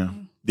Ukraine. Yeah.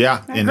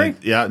 Yeah. And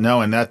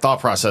that thought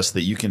process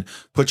that you can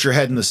put your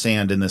head in the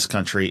sand in this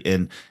country,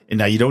 and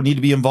now you don't need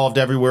to be involved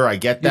everywhere. I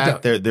get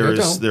that.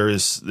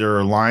 There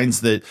are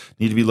lines that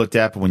need to be looked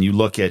at. But when you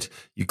look at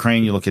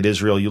Ukraine, you look at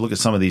Israel, you look at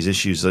some of these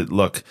issues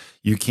that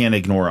you can't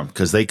ignore them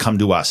because they come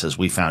to us, as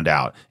we found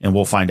out, and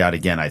we'll find out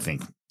again, I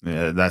think.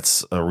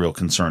 That's a real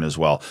concern as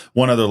well.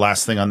 One other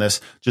last thing on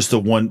this, just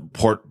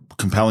the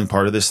compelling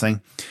part of this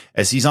thing,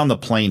 as he's on the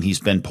plane, he's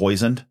been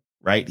poisoned.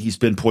 right? He's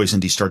been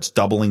poisoned. He starts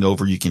doubling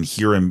over. You can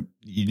hear him.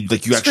 You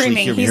actually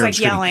screaming. hear He's him like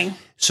screaming. yelling.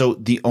 So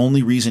the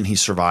only reason he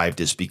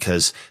survived is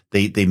because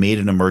they made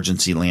an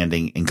emergency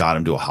landing and got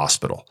him to a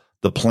hospital.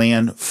 The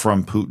plan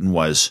from Putin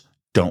was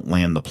don't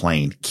land the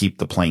plane, keep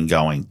the plane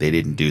going. They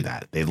didn't do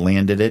that. They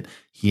landed it.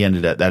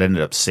 That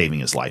ended up saving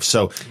his life.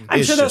 So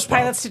I'm sure those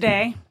pilots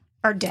today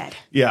are dead.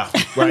 Yeah,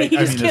 right. He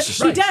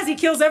does. He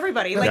kills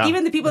everybody. Like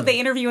even the people they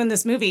interview in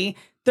this movie,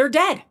 they're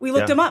dead. We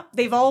looked them up.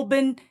 They've all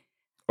been.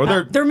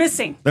 Or they're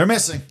missing. They're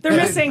missing. They're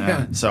missing.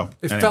 Yeah. So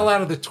it fell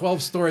out of the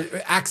 12-story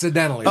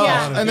accidentally. Oh,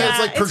 and then it's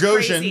like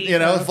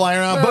Prigozhin, flying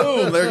around.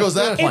 Boom! There goes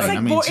that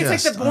plane. It's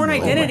like the Bourne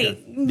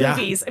Identity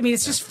movies. I mean,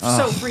 it's just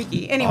so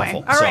freaky. Anyway,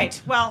 awful. All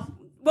right. Well,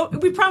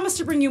 we promised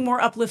to bring you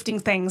more uplifting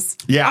things.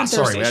 Yeah,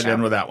 sorry, we had to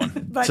end with that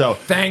one. So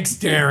thanks,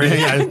 Darren.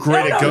 Yeah,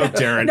 great to go,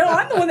 Darren. No,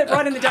 I'm the one that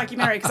brought in the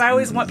documentary because I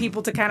always want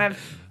people to kind of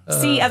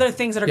see other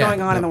things that are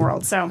going on in the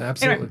world. So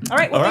absolutely. Anyway, all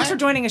right. Well, thanks for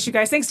joining us, you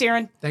guys. Thanks,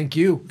 Darren. Thank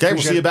you. Okay,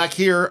 we'll see you back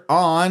here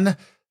on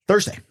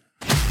Thursday.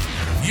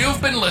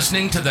 You've been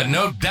listening to the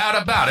No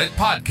Doubt About It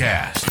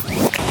podcast.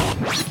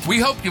 We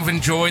hope you've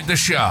enjoyed the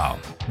show.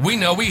 We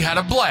know we had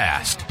a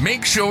blast.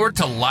 Make sure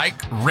to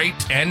like,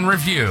 rate, and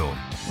review.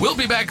 We'll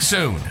be back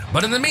soon,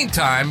 but in the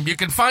meantime, you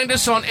can find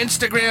us on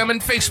Instagram and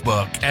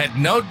Facebook at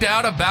No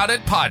Doubt About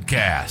It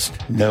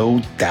Podcast.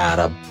 No doubt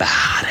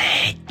about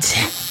it.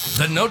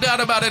 The No Doubt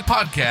About It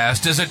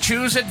Podcast is a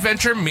Choose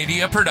Adventure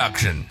Media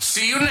production.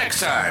 See you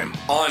next time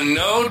on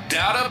No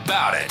Doubt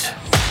About It.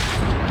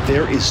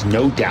 There is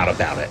no doubt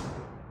about it.